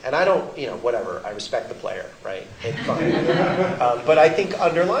some money. And I don't, whatever, I respect the player, right? It's fine. But I think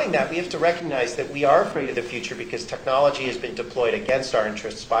underlying that, we have to recognize that we are afraid of the future because technology has been deployed against our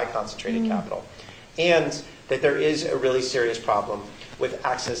interests by concentrated capital. And that there is a really serious problem with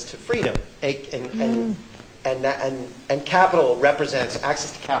access to freedom. And capital represents,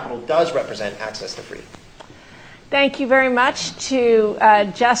 access to capital does represent access to freedom. Thank you very much to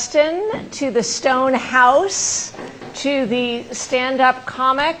Justin, to the Stone House, to the stand-up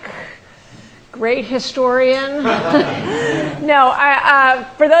comic, great historian. No,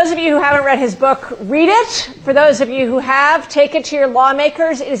 for those of you who haven't read his book, read it. For those of you who have, take it to your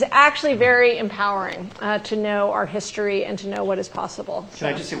lawmakers. It is actually very empowering to know our history and to know what is possible. Can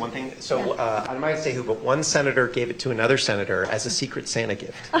I just say one thing? So I'm not going to say who, but one senator gave it to another senator as a Secret Santa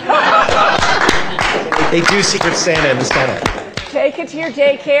gift. They do Secret Santa in the Senate. Take it to your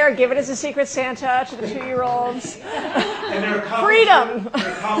daycare. Give it as a Secret Santa to the 2-year-olds. And there are Freedom. There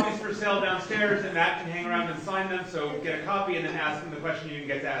are copies for sale downstairs, and Matt can hang around and sign them. So get a copy and then ask him the question you didn't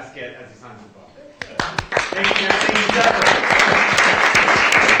get to ask it as he signs the book. Thank you, Matt. Thank you, Zephyr.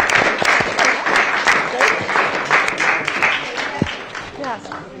 Yes.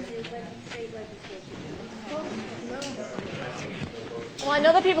 Well, I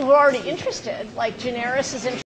know the people who are already interested, like Generis is interested.